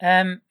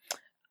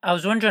 I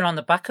was wondering, on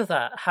the back of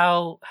that,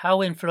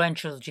 how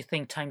influential do you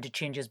think Time to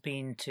Change has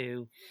been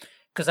to...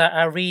 Because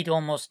I read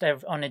almost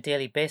on a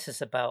daily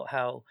basis about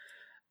how,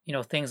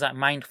 things like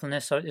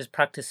mindfulness is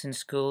practiced in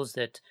schools,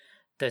 that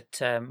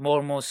more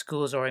and more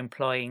schools are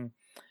employing,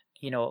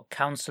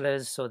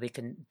 counsellors, so they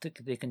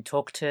can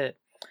talk to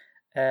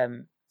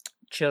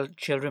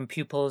children,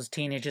 pupils,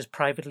 teenagers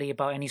privately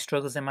about any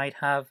struggles they might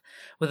have.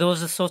 Were those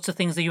the sorts of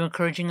things that you're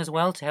encouraging as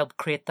well to help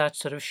create that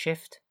sort of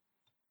shift?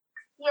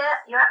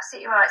 Yeah, you're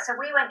absolutely right. So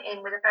we went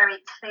in with a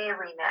very clear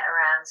remit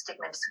around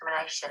stigma and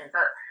discrimination,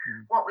 but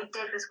what we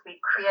did was we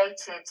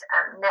created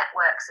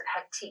networks of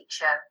head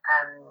teacher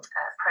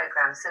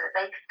programs so that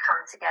they could come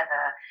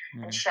together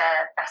and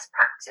share best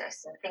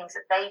practice and things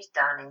that they'd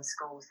done in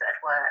schools that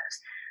had worked.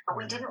 But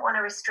we didn't want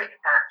to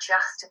restrict that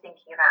just to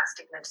thinking about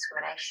stigma and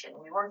discrimination.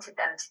 We wanted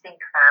them to think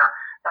about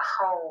the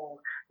whole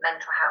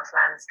mental health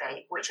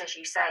landscape, which, as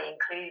you say,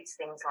 includes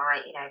things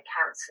like,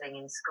 counselling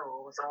in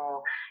schools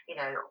or,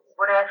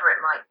 whatever it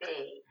might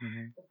be,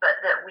 but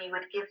that we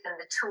would give them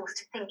the tools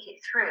to think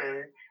it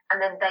through, and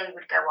then they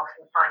would go off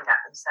and find out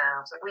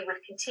themselves. And we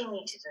would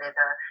continue to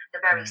deliver the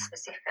very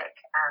specific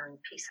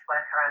piece of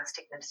work around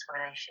stigma and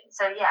discrimination.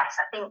 So, yes,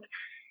 I think,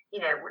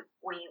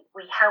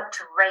 we help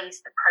to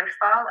raise the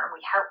profile, and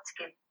we help to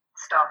give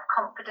staff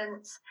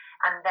confidence,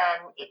 and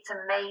then it's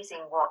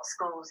amazing what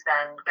schools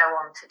then go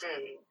on to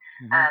do,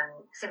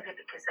 simply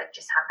because they've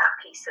just had that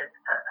piece of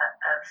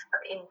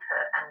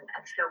input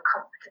and feel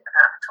confident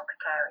about the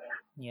topic area.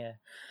 Yeah.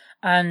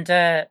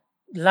 And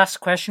last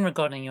question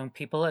regarding young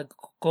people,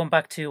 going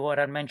back to what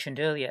I mentioned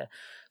earlier.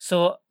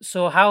 So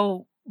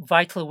how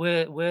vital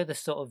were the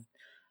sort of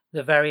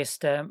the various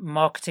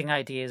marketing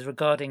ideas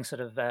regarding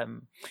sort of,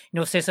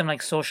 say something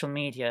like social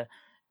media,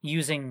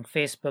 using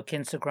Facebook,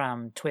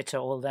 Instagram, Twitter,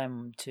 all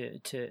them to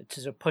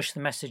sort of push the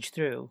message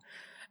through.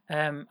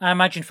 I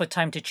imagine for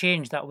Time to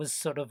Change, that was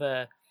sort of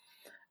it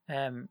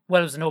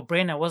was a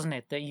no-brainer, wasn't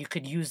it? That you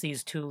could use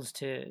these tools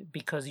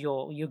because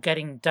you're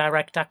getting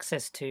direct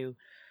access to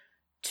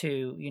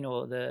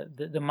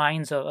the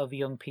minds of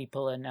young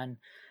people and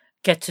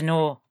get to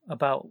know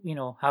about,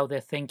 how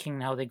they're thinking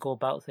and how they go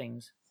about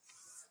things.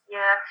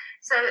 Yeah.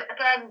 So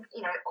again,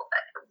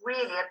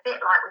 really a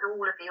bit like with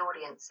all of the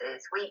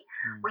audiences, we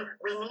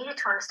needed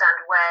to understand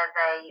where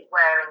they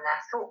were in their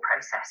thought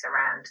process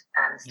around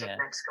stigma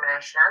and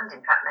discrimination, and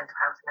in fact mental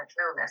health and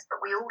mental illness.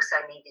 But we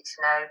also needed to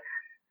know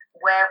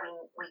where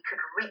we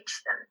could reach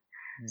them.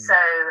 So,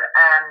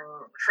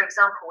 for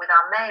example, with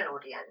our male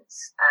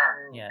audience,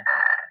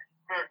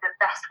 the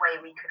best way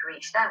we could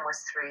reach them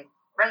was through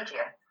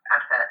radio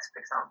adverts,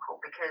 for example,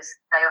 because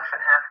they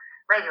often have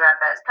radio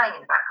adverts playing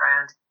in the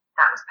background.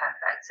 That was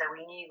perfect. So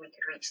we knew we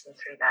could reach them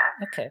through there.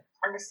 Okay.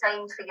 And the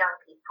same for young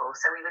people.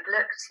 So we would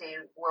look to,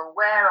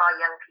 where are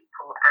young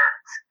people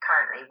at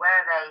currently? Where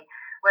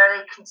are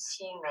they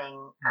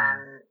consuming,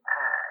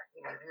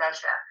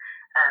 leisure?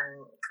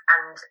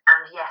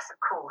 And yes, of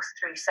course,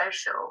 through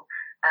social,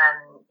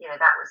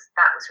 that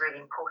was really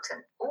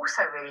important.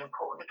 Also really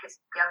important because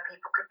young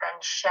people could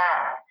then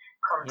share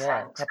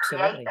content,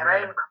 create their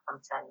own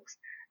content,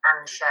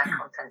 and share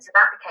content. So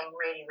that became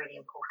really, really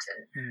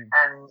important.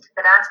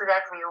 But as with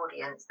every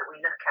audience that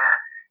we look at,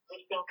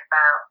 we think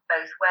about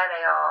both where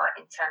they are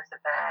in terms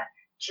of their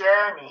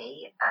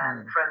journey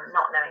from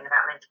not knowing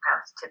about mental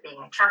health to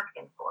being a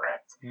champion for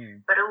it,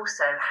 but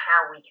also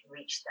how we can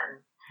reach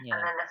them.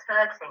 And then the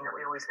third thing that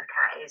we always look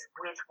at is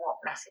with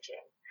what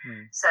messaging.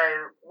 So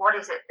what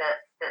is it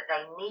that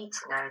they need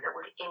to know that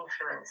would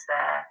influence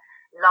their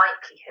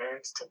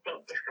likelihood to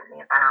think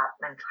differently about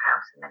mental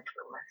health and mental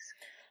illness.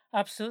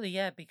 Absolutely,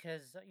 yeah,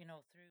 because,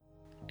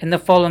 In the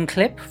following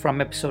clip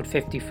from episode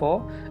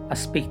 54, I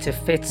speak to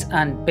Fitz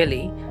and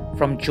Billy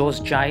from Joe's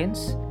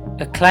Giants,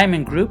 a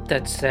climbing group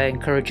that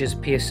encourages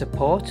peer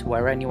support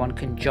where anyone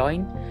can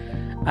join.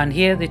 And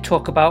here they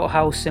talk about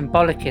how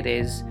symbolic it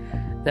is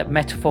that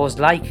metaphors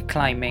like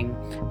climbing,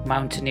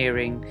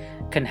 mountaineering,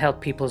 can help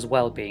people's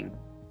well-being.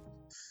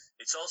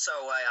 It's also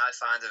a way I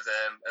find of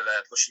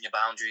pushing your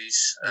boundaries,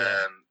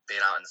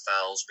 being out in the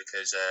fells,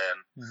 because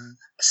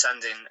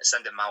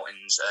ascending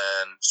mountains,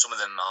 some of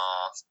them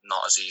are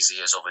not as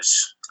easy as others,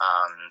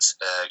 and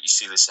you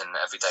see this in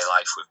everyday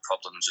life with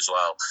problems as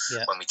well.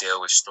 Yeah. When we deal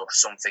with stuff,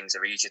 some things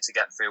are easier to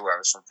get through,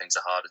 whereas some things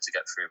are harder to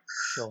get through.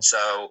 Sure.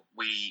 So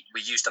we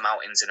use the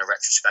mountains in a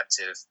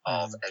retrospective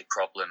of a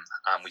problem,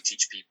 and we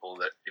teach people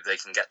that if they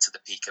can get to the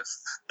peak of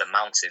the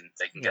mountain,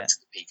 they can get to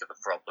the peak of a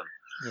problem.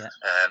 Yeah.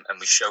 And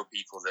we show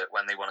people that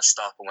when they want to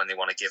stop and when they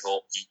want to give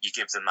up, you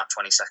give them that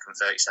 20-second,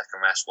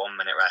 30-second rest, 1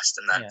 minute rest,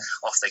 and then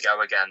off they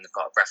go again. They've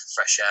got a breath of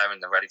fresh air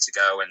and they're ready to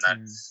go. And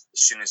then as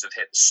soon as they've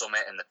hit the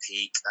summit and the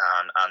peak,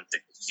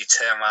 you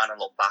turn around and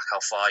look back how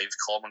far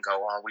you've come and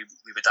go, oh, we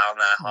were down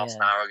there half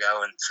an hour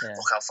ago, and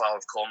look how far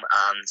we've come.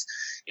 And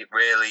it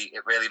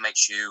really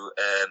makes you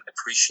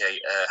appreciate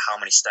how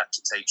many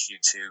steps it takes you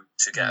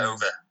to get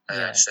over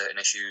certain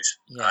issues.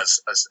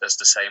 As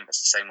the same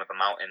with a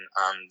mountain,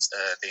 and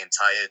being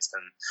tired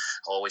and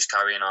always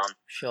carrying on.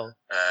 Sure.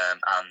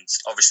 And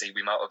obviously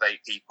we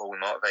motivate people, we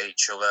motivate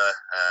each other.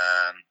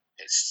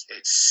 It's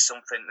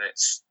something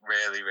that's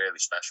really, really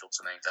special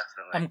to me,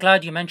 definitely. I'm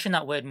glad you mentioned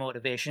that word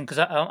motivation, because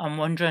I'm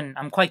wondering,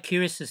 I'm quite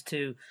curious as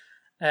to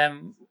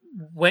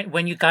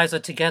when you guys are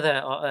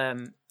together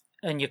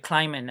and you're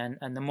climbing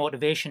and the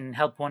motivation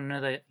help one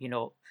another,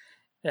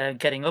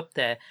 getting up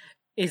there.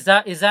 Is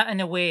that in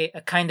a way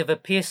a kind of a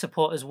peer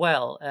support as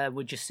well,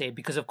 would you say?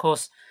 Because of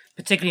course,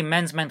 particularly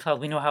men's mental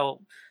health, we know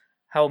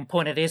how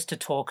important it is to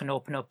talk and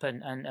open up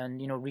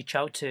and reach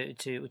out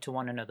to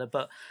one another.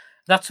 But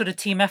that sort of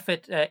team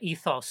effort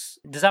ethos,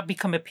 does that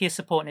become a peer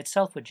support in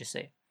itself, would you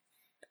say?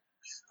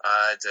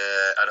 I'd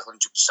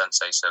 100%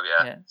 say so.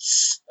 Yeah.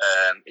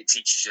 It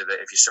teaches you that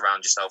if you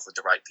surround yourself with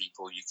the right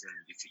people, you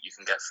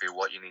can get through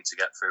what you need to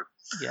get through.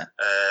 Yeah.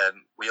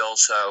 We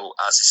also,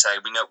 as I say,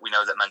 we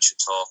know that men should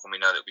talk and we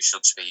know that we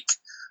should speak.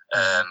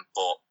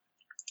 But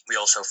we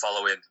also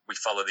follow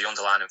the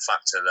underlying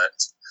factor that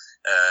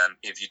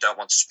if you don't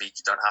want to speak,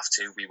 you don't have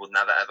to. We would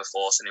never ever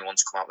force anyone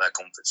to come out their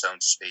comfort zone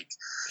to speak.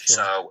 Sure.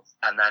 So,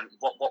 and then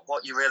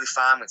what you really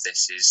find with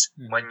this is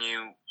when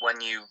you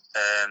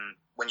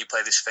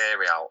play this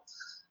theory out,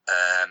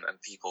 and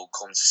people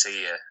come to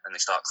see you and they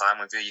start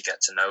climbing with you, you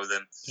get to know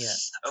them. Yeah.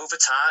 Over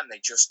time,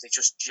 they just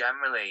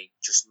generally,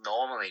 just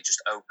normally,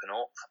 just open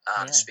up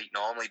and speak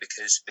normally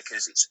because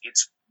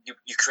it's.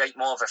 You create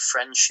more of a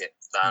friendship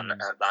than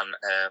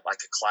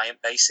like a client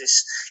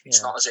basis.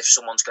 It's not as if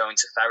someone's going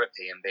to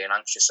therapy and being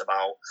anxious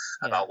about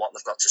what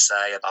they've got to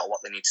say, about what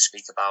they need to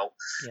speak about,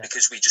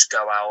 because we just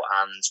go out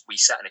and we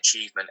set an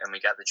achievement and we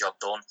get the job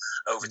done.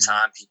 Over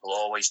time, people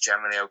always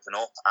generally open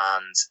up,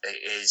 and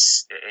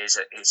it's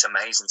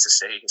amazing to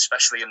see,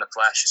 especially in the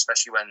flesh,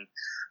 especially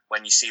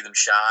when you see them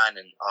shine.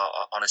 And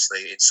honestly,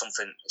 it's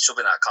something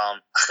that I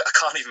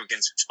can't even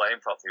begin to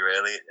explain properly,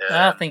 really.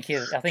 I think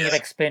you've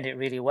explained it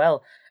really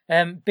well.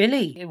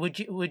 Billy,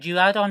 would you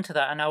add on to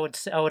that? And I would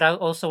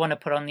also want to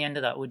put on the end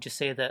of that, would you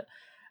say that,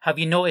 have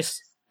you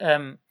noticed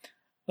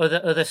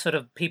other sort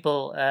of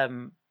people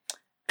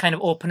kind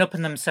of open up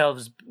in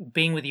themselves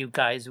being with you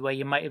guys, where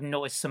you might have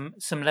noticed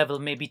some level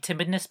of maybe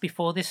timidness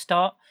before they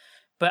start,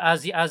 but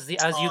as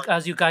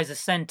you guys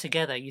ascend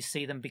together, you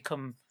see them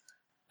become,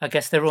 I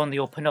guess they're only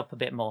open up a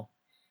bit more.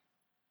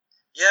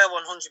 Yeah,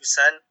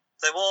 100%.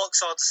 They walk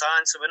side to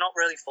side, so we're not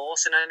really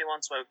forcing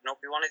anyone to open up.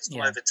 We want it to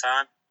go over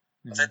time.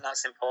 I think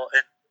that's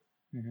important.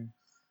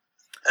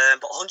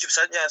 But 100%,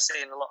 I've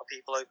seen a lot of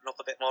people open up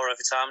a bit more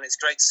over time, and it's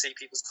great to see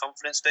people's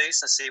confidence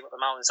boost and see what the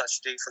mountains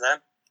actually do for them.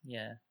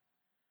 Yeah.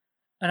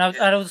 And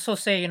I'd also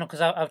say,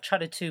 because I've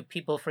chatted to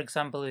people, for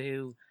example,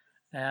 who,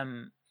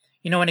 when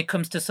it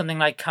comes to something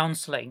like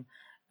counselling,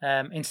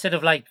 instead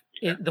of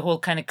the whole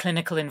kind of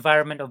clinical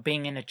environment of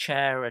being in a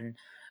chair and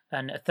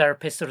a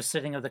therapist sort of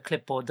sitting at the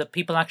clipboard, that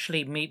people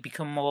actually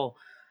become more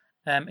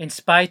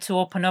inspired to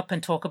open up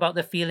and talk about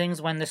their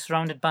feelings when they're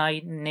surrounded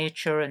by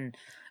nature and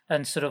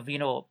sort of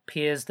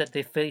peers that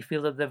they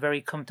feel that they're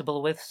very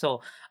comfortable with.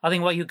 So I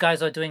think what you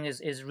guys are doing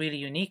is really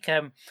unique.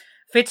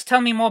 Fitz,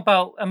 tell me more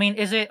about. I mean,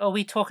 are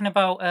we talking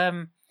about?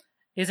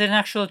 Is it an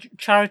actual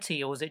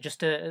charity, or is it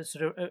just a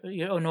sort of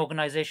your own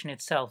organisation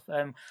itself?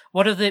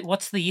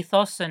 What's the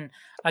ethos, and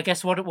I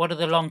guess what are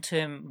the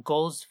long-term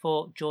goals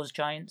for Joe's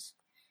Giants?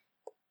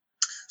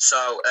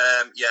 So,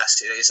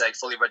 yes, it is a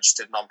fully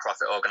registered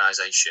non-profit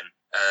organisation.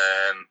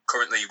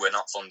 Currently, we're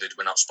not funded,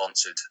 we're not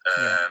sponsored.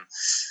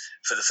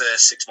 For the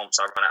first 6 months,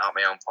 I ran it out of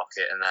my own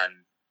pocket, and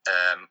then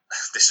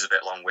this is a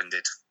bit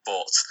long-winded,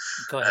 but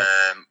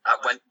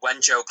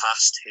when Joe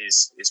passed,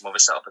 his mother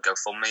set up a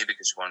GoFundMe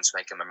because we wanted to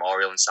make a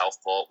memorial in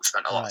Southport. We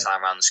spent a lot of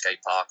time around the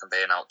skate park and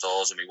being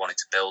outdoors, and we wanted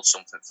to build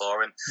something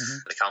for him.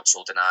 The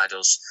council denied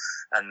us,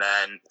 and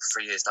then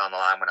 3 years down the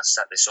line, when I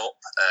set this up,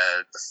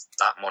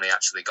 that money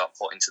actually got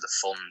put into the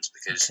fund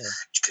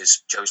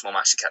because Joe's mum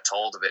actually kept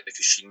hold of it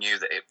because she knew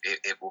that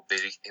it would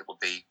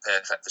be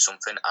perfect for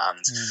something,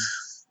 and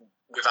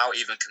without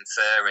even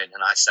conferring,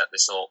 and I set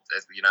this up,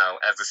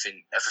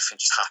 everything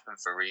just happened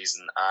for a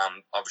reason.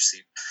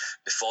 Obviously,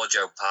 before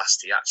Joe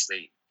passed,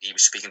 he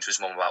was speaking to his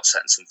mum about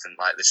setting something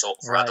like this up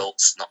for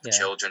adults, not for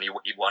children.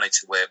 He wanted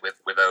to work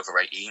with over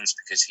 18s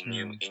because he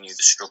knew the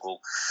struggle.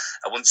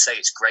 I wouldn't say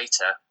it's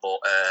greater, but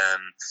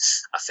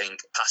I think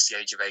past the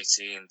age of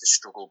 18, the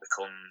struggle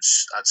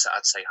becomes,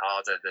 I'd say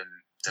harder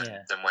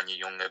than when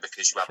you're younger,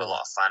 because you have a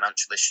lot of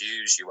financial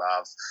issues. You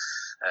have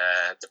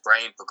the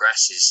brain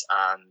progresses,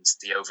 and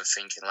the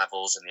overthinking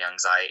levels and the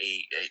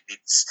anxiety.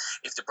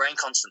 If the brain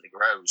constantly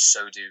grows,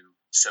 so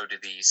do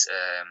these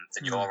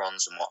the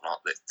neurons and whatnot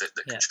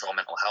that control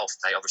mental health.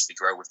 They obviously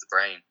grow with the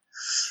brain.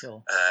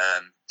 Sure.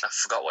 I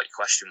forgot what your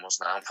question was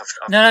now.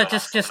 No,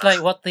 just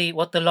like what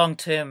the long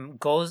term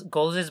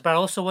goals is. But I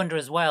also wonder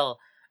as well.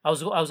 I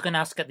was going to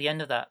ask at the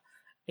end of that.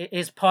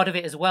 Is part of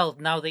it as well,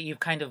 now that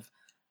you've kind of,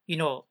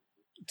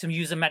 to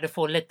use a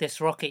metaphor, lit this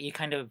rocket, you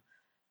can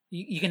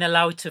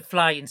allow it to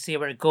fly and see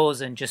where it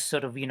goes, and just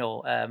sort of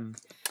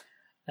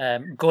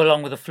go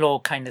along with the flow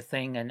kind of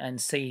thing,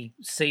 and see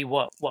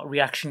what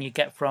reaction you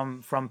get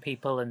from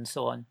people and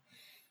so on.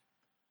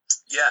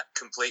 Yeah,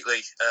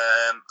 completely.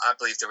 I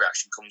believe the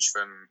reaction comes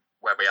from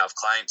where we have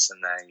clients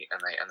and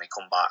they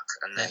come back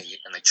and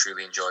they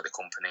truly enjoy the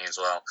company as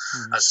well.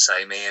 As I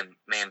say, me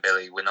and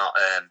Billy, we're not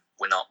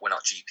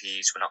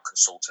GPs, we're not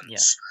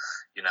consultants.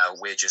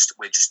 We're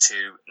just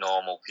two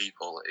normal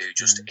people who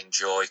just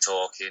enjoy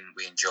talking,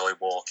 we enjoy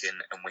walking,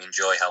 and we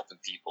enjoy helping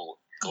people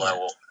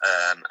glow up.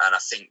 And I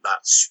think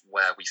that's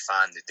where we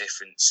find the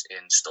difference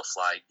in stuff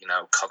like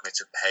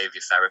cognitive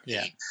behaviour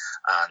therapy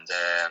and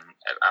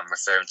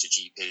referring to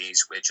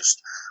GPs. We're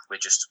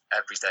just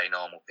everyday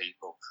normal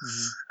people.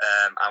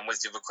 And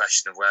with the other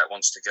question of where it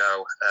wants to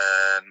go,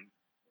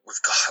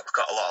 we've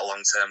got a lot of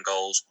long-term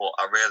goals, but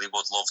I really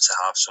would love to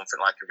have something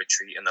like a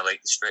retreat in the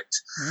Lake District.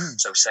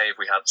 So say if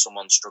we had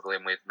someone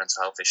struggling with mental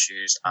health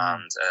issues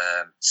and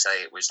say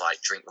it was like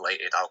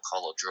drink-related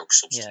alcohol or drug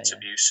substance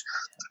abuse,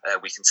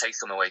 we can take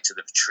them away to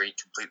the retreat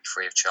completely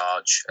free of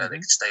charge. They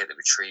can stay at the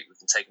retreat.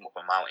 We can take them up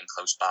a mountain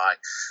close by,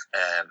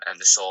 and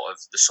they're sort of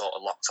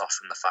locked off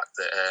from the fact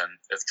that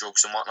of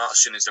drugs and whatnot.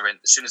 As soon as they're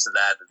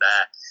there, they're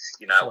there.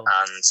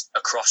 And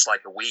across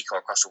like a week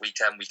or across a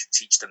weekend, we can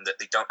teach them that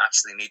they don't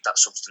actually need that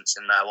substance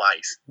in their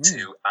life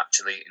to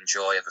actually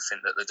enjoy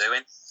everything that they're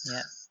doing.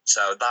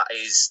 So that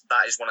is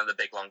one of the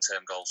big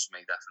long-term goals for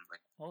me, definitely.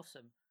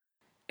 Awesome.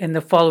 In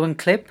the following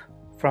clip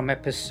from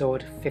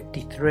episode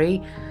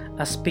 53,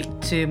 I speak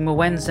to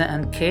Mwenza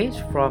and Kate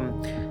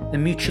from the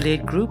mutual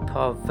aid group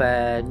of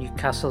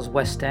Newcastle's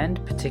West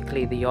End,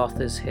 particularly the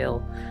Arthur's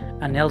Hill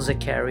and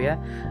Elsick area,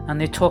 and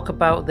they talk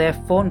about their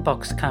phone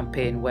box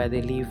campaign where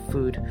they leave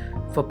food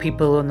for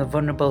people and the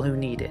vulnerable who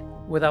need it,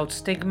 without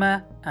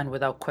stigma and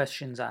without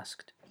questions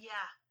asked.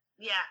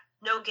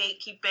 No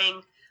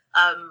gatekeeping,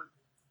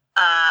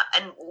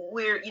 and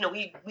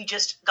we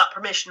just got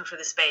permission for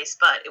the space,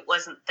 but it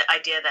wasn't the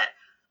idea that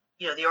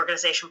the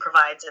organization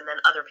provides and then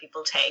other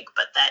people take,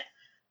 but that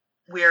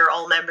we're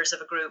all members of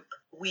a group.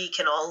 We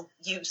can all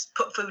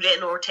put food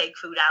in or take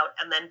food out,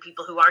 and then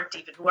people who aren't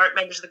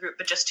members of the group,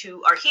 but just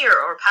who are here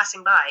or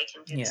passing by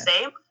can do the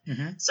same.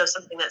 So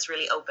something that's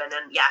really open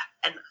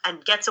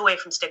and gets away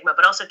from stigma,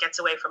 but also gets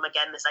away from,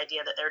 again, this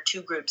idea that there are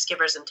two groups,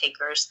 givers and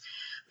takers.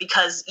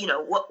 Because,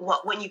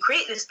 what when you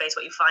create this space,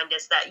 what you find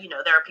is that,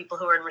 there are people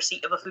who are in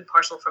receipt of a food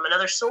parcel from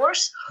another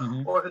source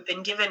or who've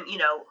been given,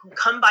 who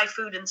come by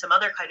food in some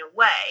other kind of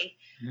way,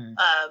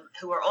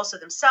 who are also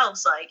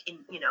themselves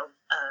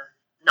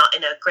not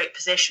in a great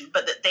position,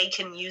 but that they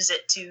can use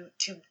it to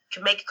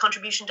make a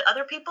contribution to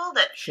other people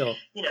that,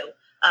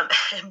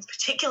 and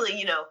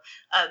particularly,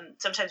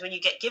 sometimes when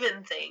you get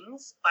given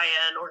things by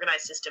an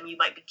organized system, you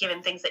might be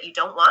given things that you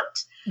don't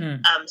want.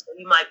 So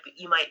you might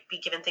be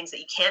given things that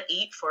you can't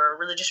eat for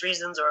religious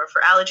reasons or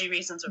for allergy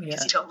reasons or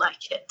because you don't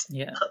like it.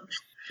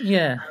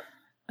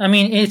 I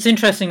mean, it's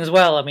interesting as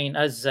well. I mean,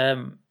 as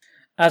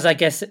I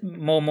guess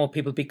more and more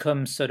people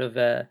become sort of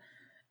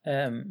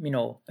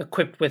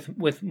equipped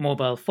with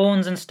mobile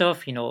phones and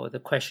stuff,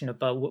 the question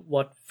about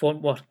what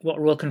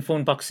role can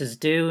phone boxes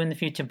do in the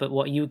future, but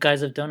what you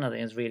guys have done, I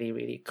think, is really,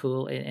 really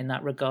cool in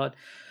that regard.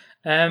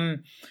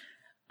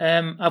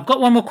 I've got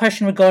one more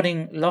question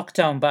regarding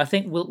lockdown, but I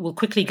think we'll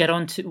quickly get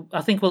on to.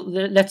 I think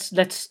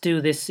let's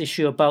do this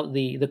issue about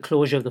the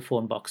closure of the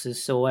phone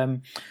boxes. So,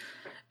 am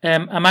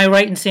I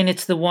right in saying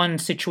it's the one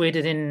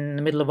situated in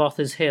the middle of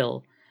Arthur's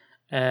Hill?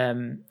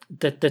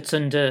 That's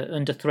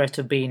under threat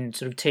of being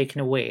sort of taken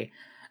away.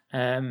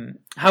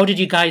 How did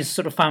you guys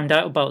sort of find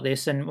out about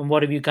this, and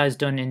what have you guys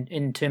done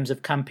in terms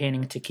of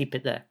campaigning to keep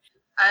it there?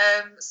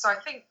 So I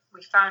think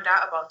we found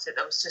out about it.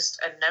 There was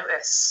just a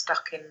notice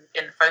stuck in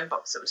the phone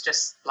box. It was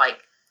just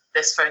like,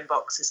 this phone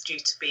box is due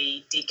to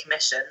be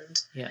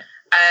decommissioned. Yeah.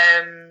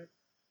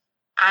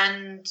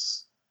 And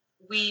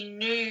we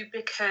knew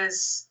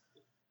because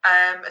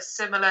a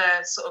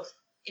similar sort of,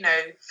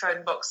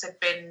 phone box had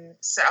been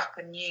set up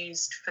and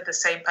used for the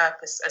same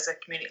purpose as a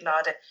community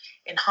larder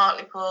in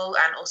Hartlepool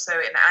and also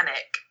in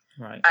Alnwick.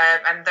 Right.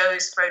 And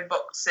those phone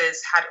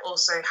boxes had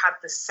also had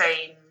the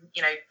same,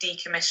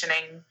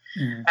 decommissioning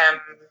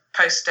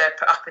poster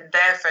put up in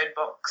their phone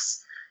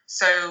box.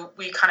 So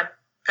we kind of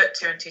put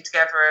two and two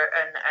together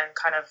and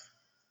kind of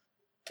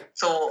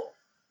thought,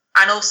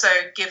 and also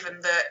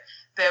given that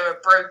there were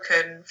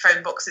broken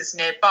phone boxes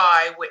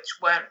nearby which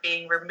weren't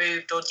being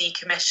removed or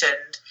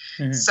decommissioned.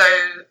 Mm-hmm. So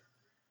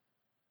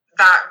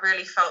that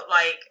really felt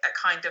like a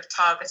kind of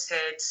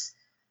targeted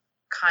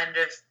kind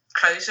of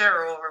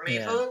closure or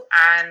removal.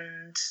 Yeah.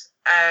 And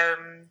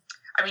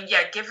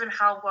given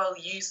how well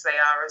used they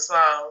are as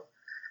well,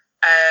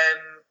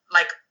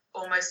 like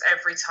almost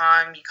every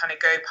time you kind of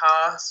go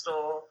past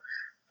or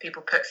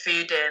people put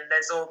food in,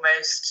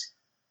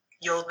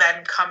 you'll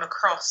then come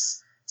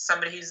across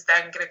somebody who's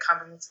then going to come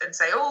and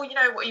say, oh,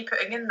 what are you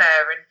putting in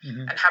there?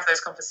 And, and have those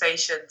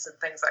conversations and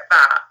things like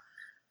that.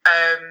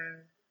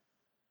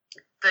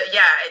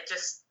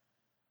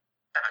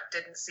 That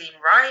didn't seem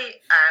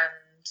right.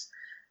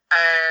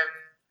 And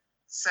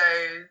so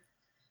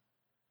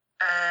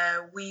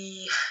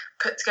we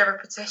put together a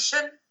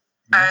petition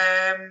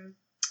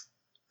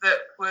that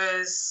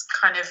was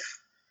kind of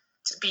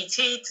to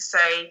BT to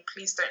say,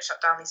 please don't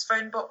shut down these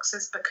phone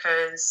boxes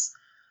because,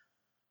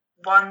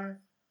 one,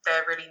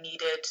 they're really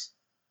needed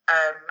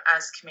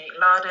as community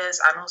larders,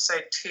 and also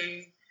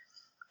two,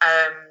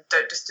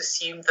 don't just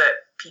assume that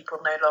people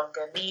no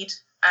longer need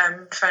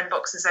phone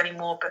boxes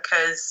anymore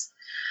because,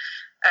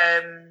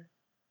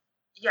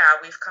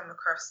 we've come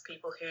across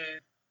people who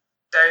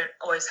don't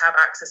always have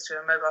access to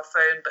a mobile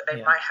phone, but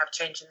they might have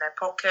change in their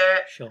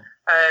pocket. Sure.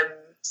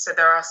 So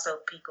there are still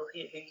people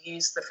who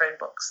use the phone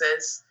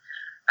boxes.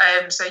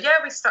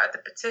 We started the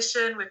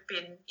petition. We've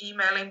been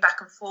emailing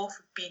back and forth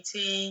with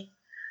BT.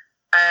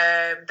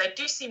 They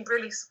do seem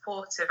really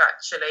supportive,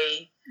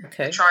 actually.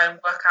 Okay. To try and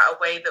work out a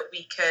way that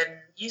we can.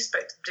 You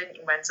spoke to them, didn't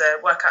you,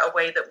 Wenza? Work out a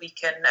way that we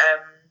can,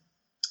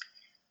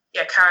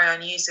 carry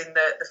on using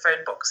the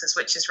phone boxes,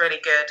 which is really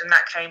good. And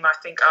that came, I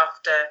think,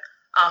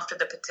 after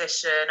the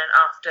petition and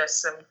after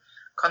some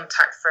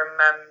contact from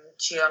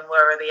Chion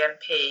Wara, the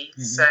MP.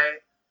 Mm-hmm. So,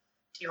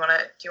 do you want to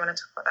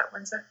talk about that,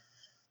 Wenza?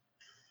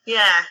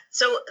 Yeah.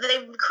 So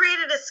they've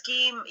created a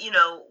scheme,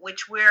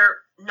 which we're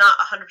not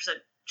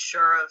 100%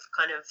 sure of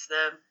kind of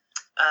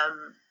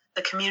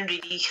the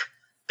community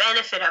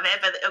benefit of it,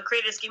 but they'll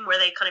create a scheme where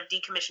they kind of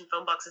decommission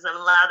phone boxes and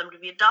allow them to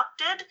be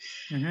adopted.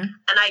 Mm-hmm.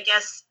 And I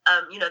guess,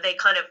 they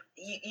kind of,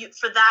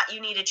 for that, you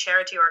need a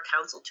charity or a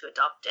council to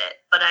adopt it.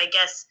 But I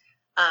guess,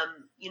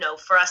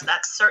 for us,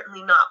 that's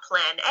certainly not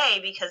plan A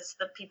because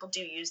the people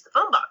do use the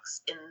phone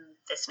box in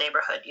this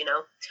neighborhood,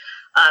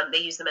 they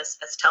use them as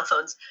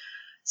telephones.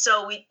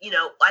 So we,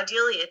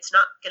 ideally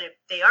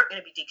they aren't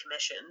going to be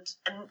decommissioned.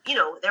 And,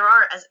 there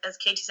are, as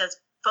Katie says,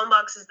 phone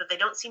boxes that they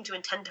don't seem to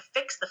intend to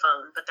fix the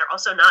phone, but they're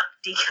also not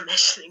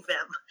decommissioning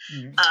them.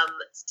 Mm-hmm.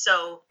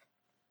 So,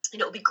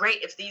 it would be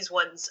great if these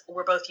ones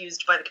were both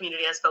used by the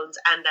community as phones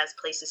and as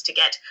places to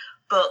get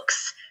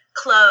books,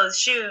 clothes,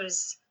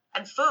 shoes,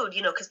 and food,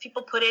 because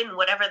people put in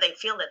whatever they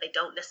feel that they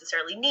don't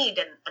necessarily need,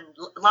 and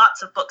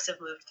lots of books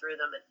have moved through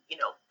them, and,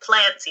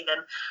 plants even.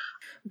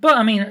 But,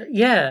 I mean,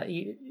 yeah,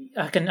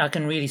 I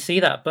can really see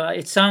that. But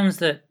it sounds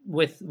that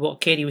with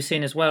what Katie was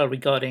saying as well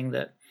regarding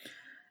that,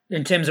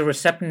 in terms of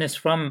receptiveness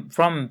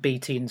from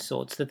BT and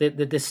sorts, that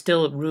there's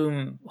still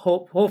room,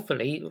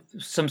 hopefully,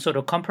 some sort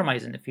of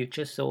compromise in the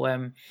future.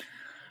 So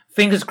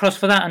fingers crossed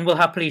for that, and we'll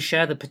happily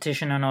share the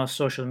petition on our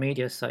social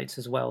media sites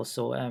as well.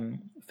 So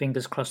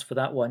fingers crossed for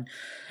that one.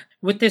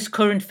 With this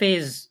current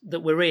phase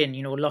that we're in,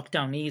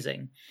 lockdown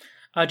easing,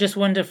 I just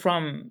wonder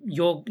from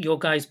your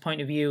guys'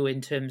 point of view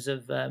in terms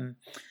of,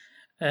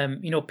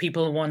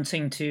 people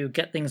wanting to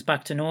get things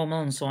back to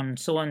normal and so on and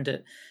so on.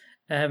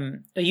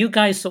 Are you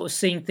guys sort of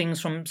seeing things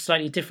from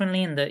slightly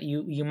differently, in that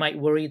you might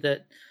worry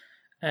that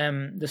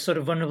the sort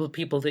of vulnerable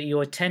people that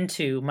you attend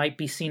to might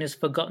be seen as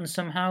forgotten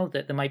somehow,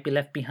 that they might be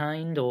left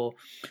behind, or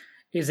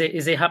is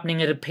it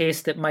happening at a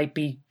pace that might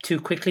be too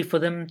quickly for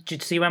them? Do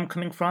you see where I'm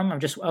coming from?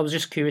 I was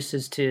just curious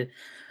as to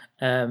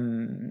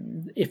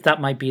if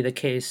that might be the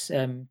case.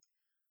 I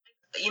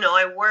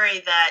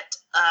worry that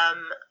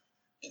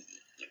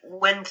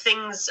when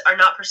things are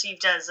not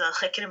perceived as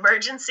an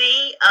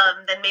emergency,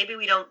 then maybe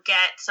we don't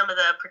get some of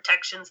the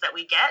protections that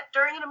we get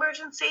during an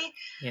emergency.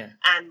 Yeah.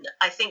 And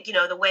I think,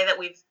 the way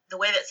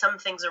that some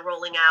things are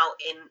rolling out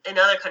in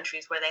other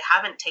countries where they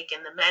haven't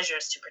taken the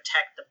measures to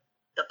protect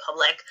the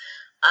public,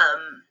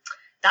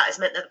 that has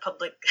meant that the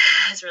public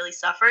has really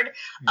suffered.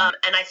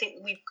 And I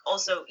think we've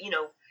also,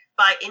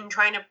 in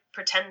trying to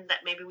pretend that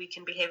maybe we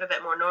can behave a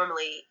bit more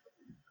normally,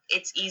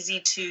 it's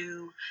easy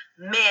to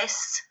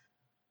miss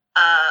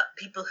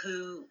people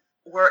who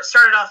were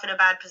started off in a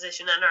bad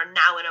position and are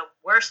now in a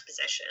worse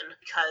position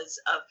because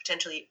of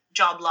potentially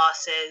job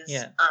losses,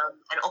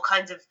 and all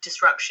kinds of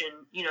disruption,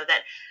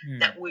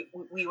 that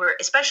we were,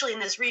 especially in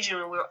this region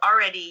where we were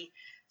already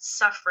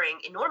suffering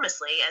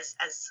enormously as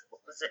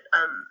what was it,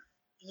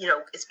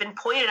 it's been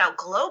pointed out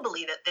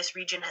globally that this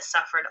region has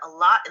suffered a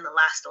lot in the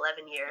last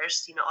 11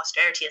 years.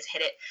 Austerity has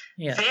hit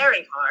it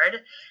very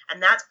hard,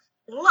 and that's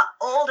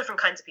all different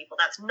kinds of people.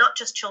 That's not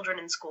just children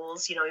in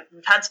schools.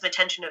 We've had some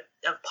attention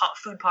of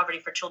food poverty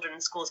for children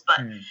in schools, but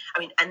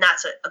and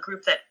that's a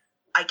group that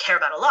I care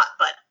about a lot,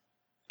 but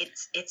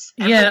it's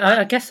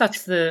I guess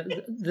that's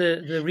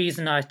the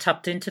reason I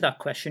tapped into that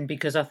question,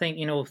 because I think,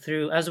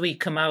 through, as we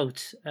come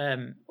out,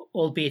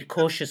 albeit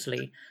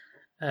cautiously,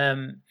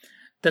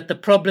 that the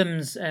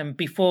problems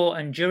before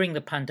and during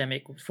the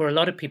pandemic for a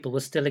lot of people will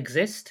still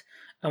exist,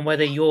 and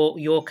whether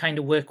your kind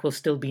of work will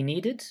still be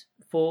needed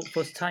for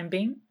the time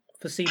being,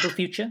 foreseeable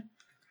future.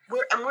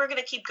 We're going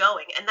to keep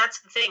going, and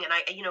that's the thing. And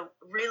I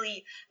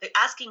really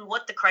asking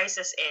what the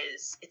crisis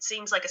is, it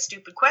seems like a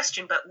stupid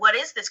question, but what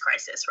is this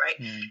crisis, right?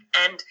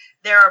 And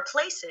there are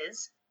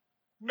places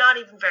not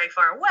even very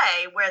far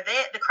away where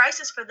the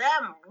crisis for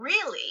them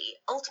really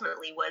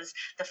ultimately was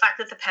the fact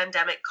that the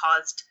pandemic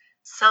caused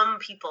some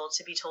people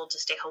to be told to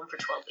stay home for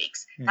 12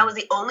 weeks. That was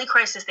the only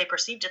crisis they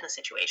perceived in the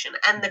situation.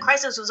 And the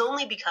crisis was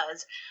only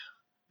because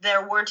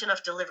there weren't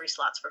enough delivery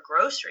slots for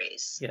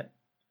groceries.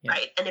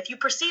 Right. And if you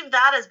perceive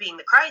that as being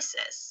the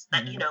crisis,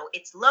 that,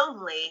 it's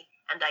lonely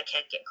and I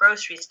can't get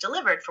groceries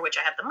delivered for which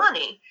I have the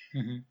money,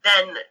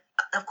 then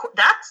of course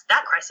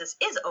that crisis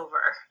is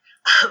over.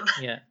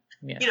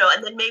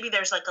 And then maybe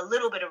there's like a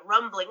little bit of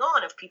rumbling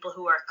on of people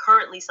who are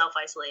currently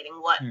self-isolating,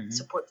 what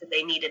support do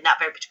they need in that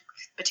very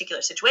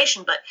particular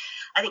situation. But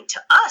I think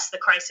to us, the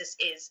crisis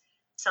is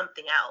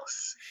something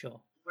else.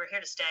 Sure. We're here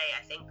to stay,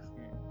 I think.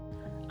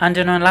 And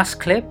in our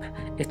last clip,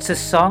 it's a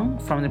song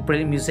from the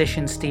brilliant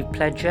musician Steve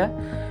Pledger,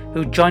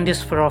 who joined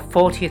us for our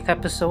 40th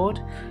episode,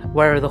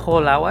 where the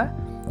whole hour,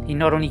 he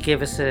not only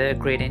gave us a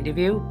great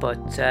interview, but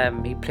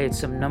he played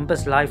some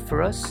numbers live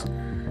for us.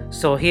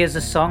 So here's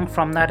a song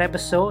from that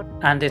episode,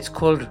 and it's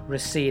called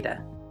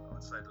Reseda.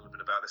 I'll say a little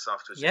bit about this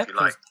afterwards if you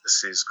like.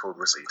 This is called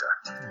Reseda.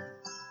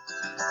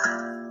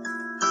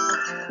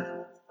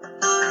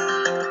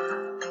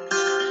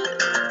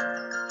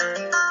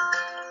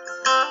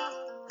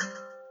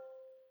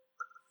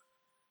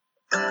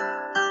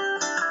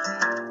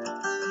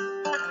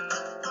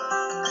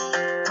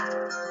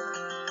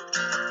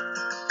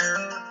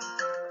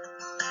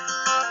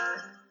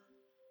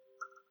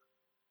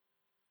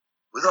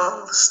 With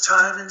all this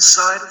time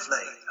inside of late,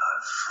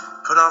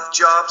 I've put off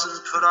jobs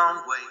and put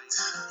on weight.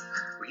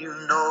 Well, you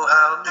know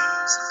how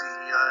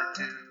easily I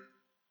do.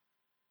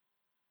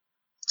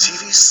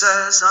 TV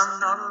says I'm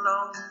not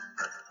alone.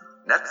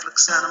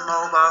 Netflix and a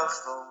mobile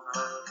phone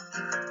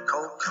are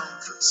cold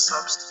comfort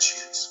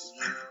substitutes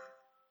for you.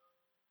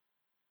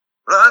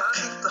 But I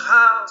keep the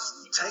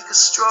house and take a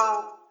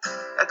stroll,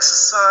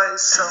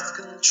 exercise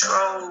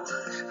self-control.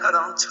 I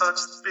don't touch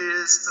the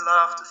beers till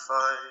after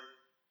 5.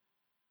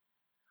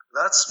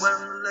 That's when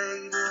the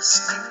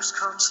latest news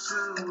comes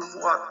through of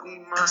what we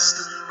must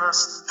and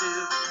mustn't do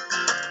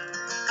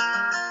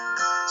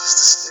just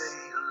to stay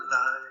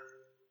alive.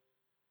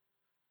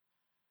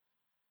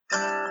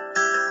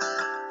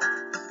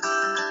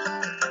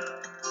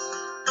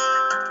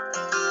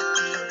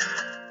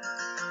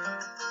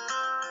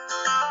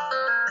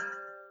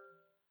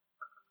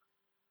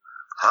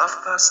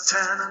 Past 10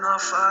 and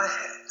off I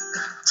head,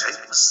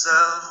 take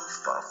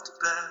myself off to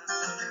bed.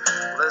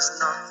 Well, there's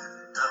nothing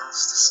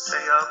else to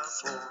stay up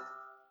for.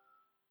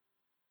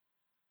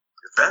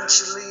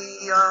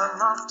 Eventually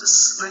I'm off to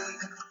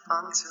sleep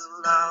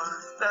until out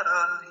of bed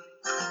I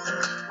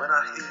leap when I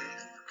hear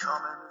you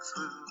coming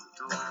through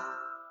the door.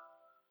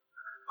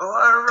 Oh,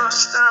 I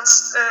rush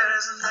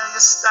downstairs and there you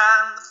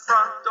stand, the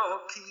front door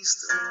key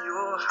still in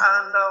your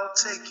hand. I'll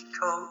take your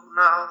coat and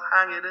I'll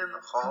hang it in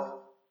the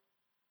hall.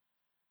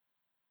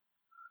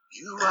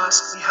 You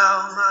ask me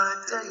how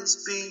my day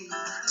has been,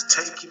 to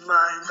take your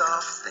mind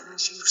off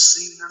things you've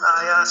seen, and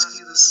I ask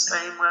you the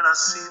same when I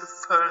see the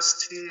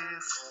first tear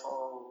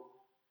fall.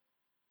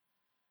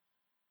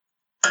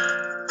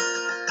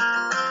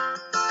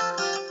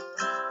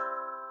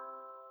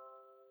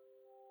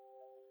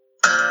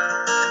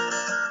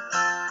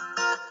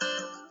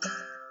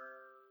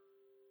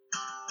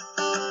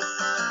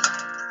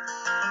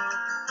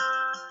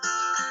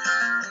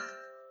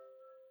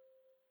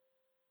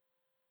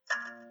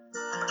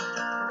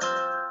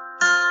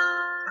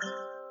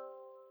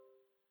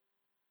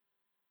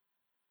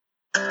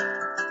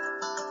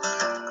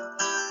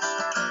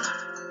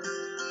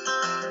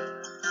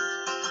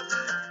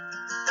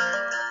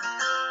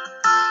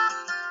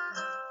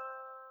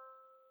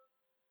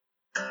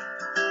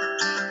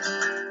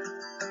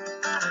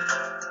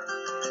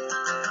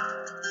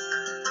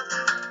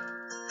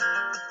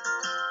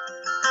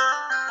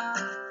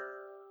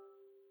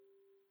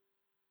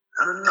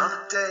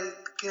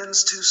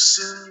 Too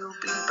soon, you'll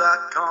be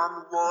back on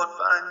the ward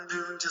by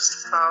noon.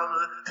 Just how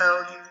the hell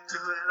you do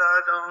it,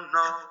 I don't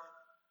know.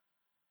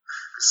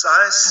 'Cause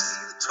I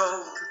see the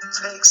toll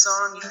it takes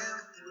on you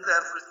with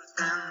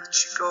everything that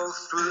you go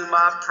through.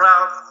 My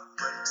proud heart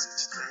breaks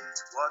each day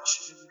to watch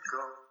you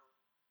go.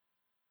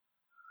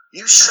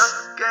 You shut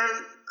the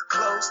gate,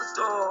 close the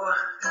door,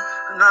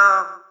 and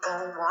now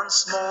I'm alone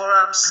once more.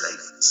 I'm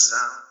safe and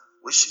sound,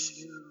 wishing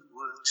you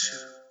were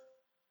too.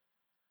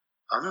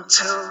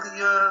 Until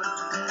the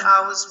early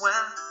hours when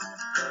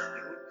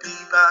you would be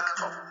back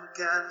home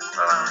again.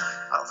 Well,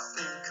 I'll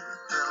think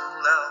of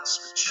little else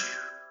but you.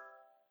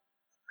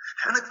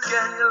 And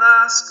again you'll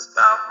ask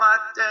about my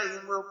day,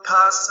 and we'll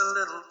pass a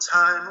little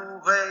time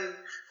away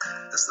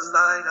as the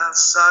light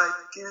outside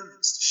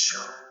begins to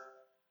show.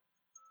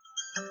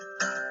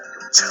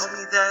 Don't tell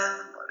me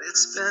then what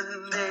it's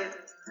been near,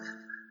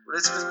 what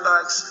it's been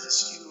like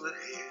since you were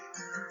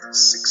here.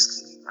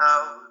 16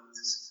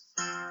 hours,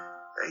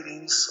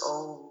 18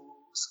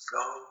 souls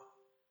ago.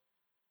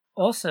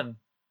 Awesome.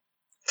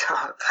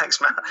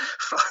 Thanks, man.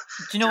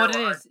 Do you know what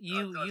it is?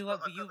 You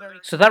very.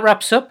 So that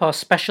wraps up our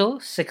special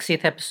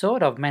 60th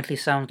episode of Mentally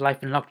Sound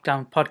Life in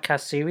Lockdown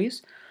podcast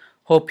series.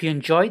 Hope you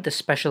enjoyed the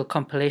special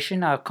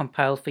compilation I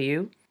compiled for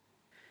you.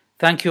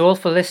 Thank you all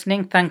for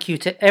listening. Thank you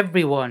to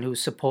everyone who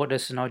supported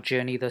us in our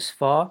journey thus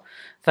far.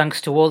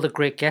 Thanks to all the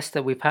great guests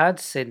that we've had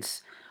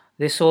since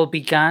this all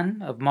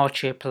began of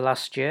March, April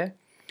last year.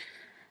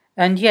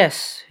 And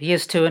yes,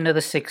 here's to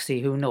another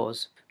 60, who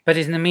knows. But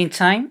in the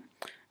meantime,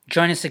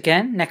 join us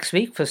again next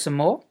week for some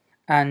more.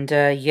 And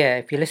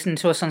if you're listening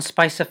to us on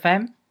Spice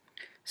FM,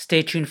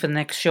 stay tuned for the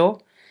next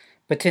show.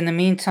 But in the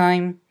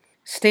meantime,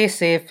 stay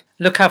safe,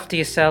 look after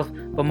yourself,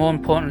 but more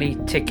importantly,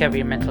 take care of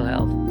your mental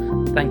health.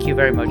 Thank you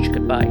very much.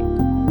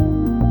 Goodbye.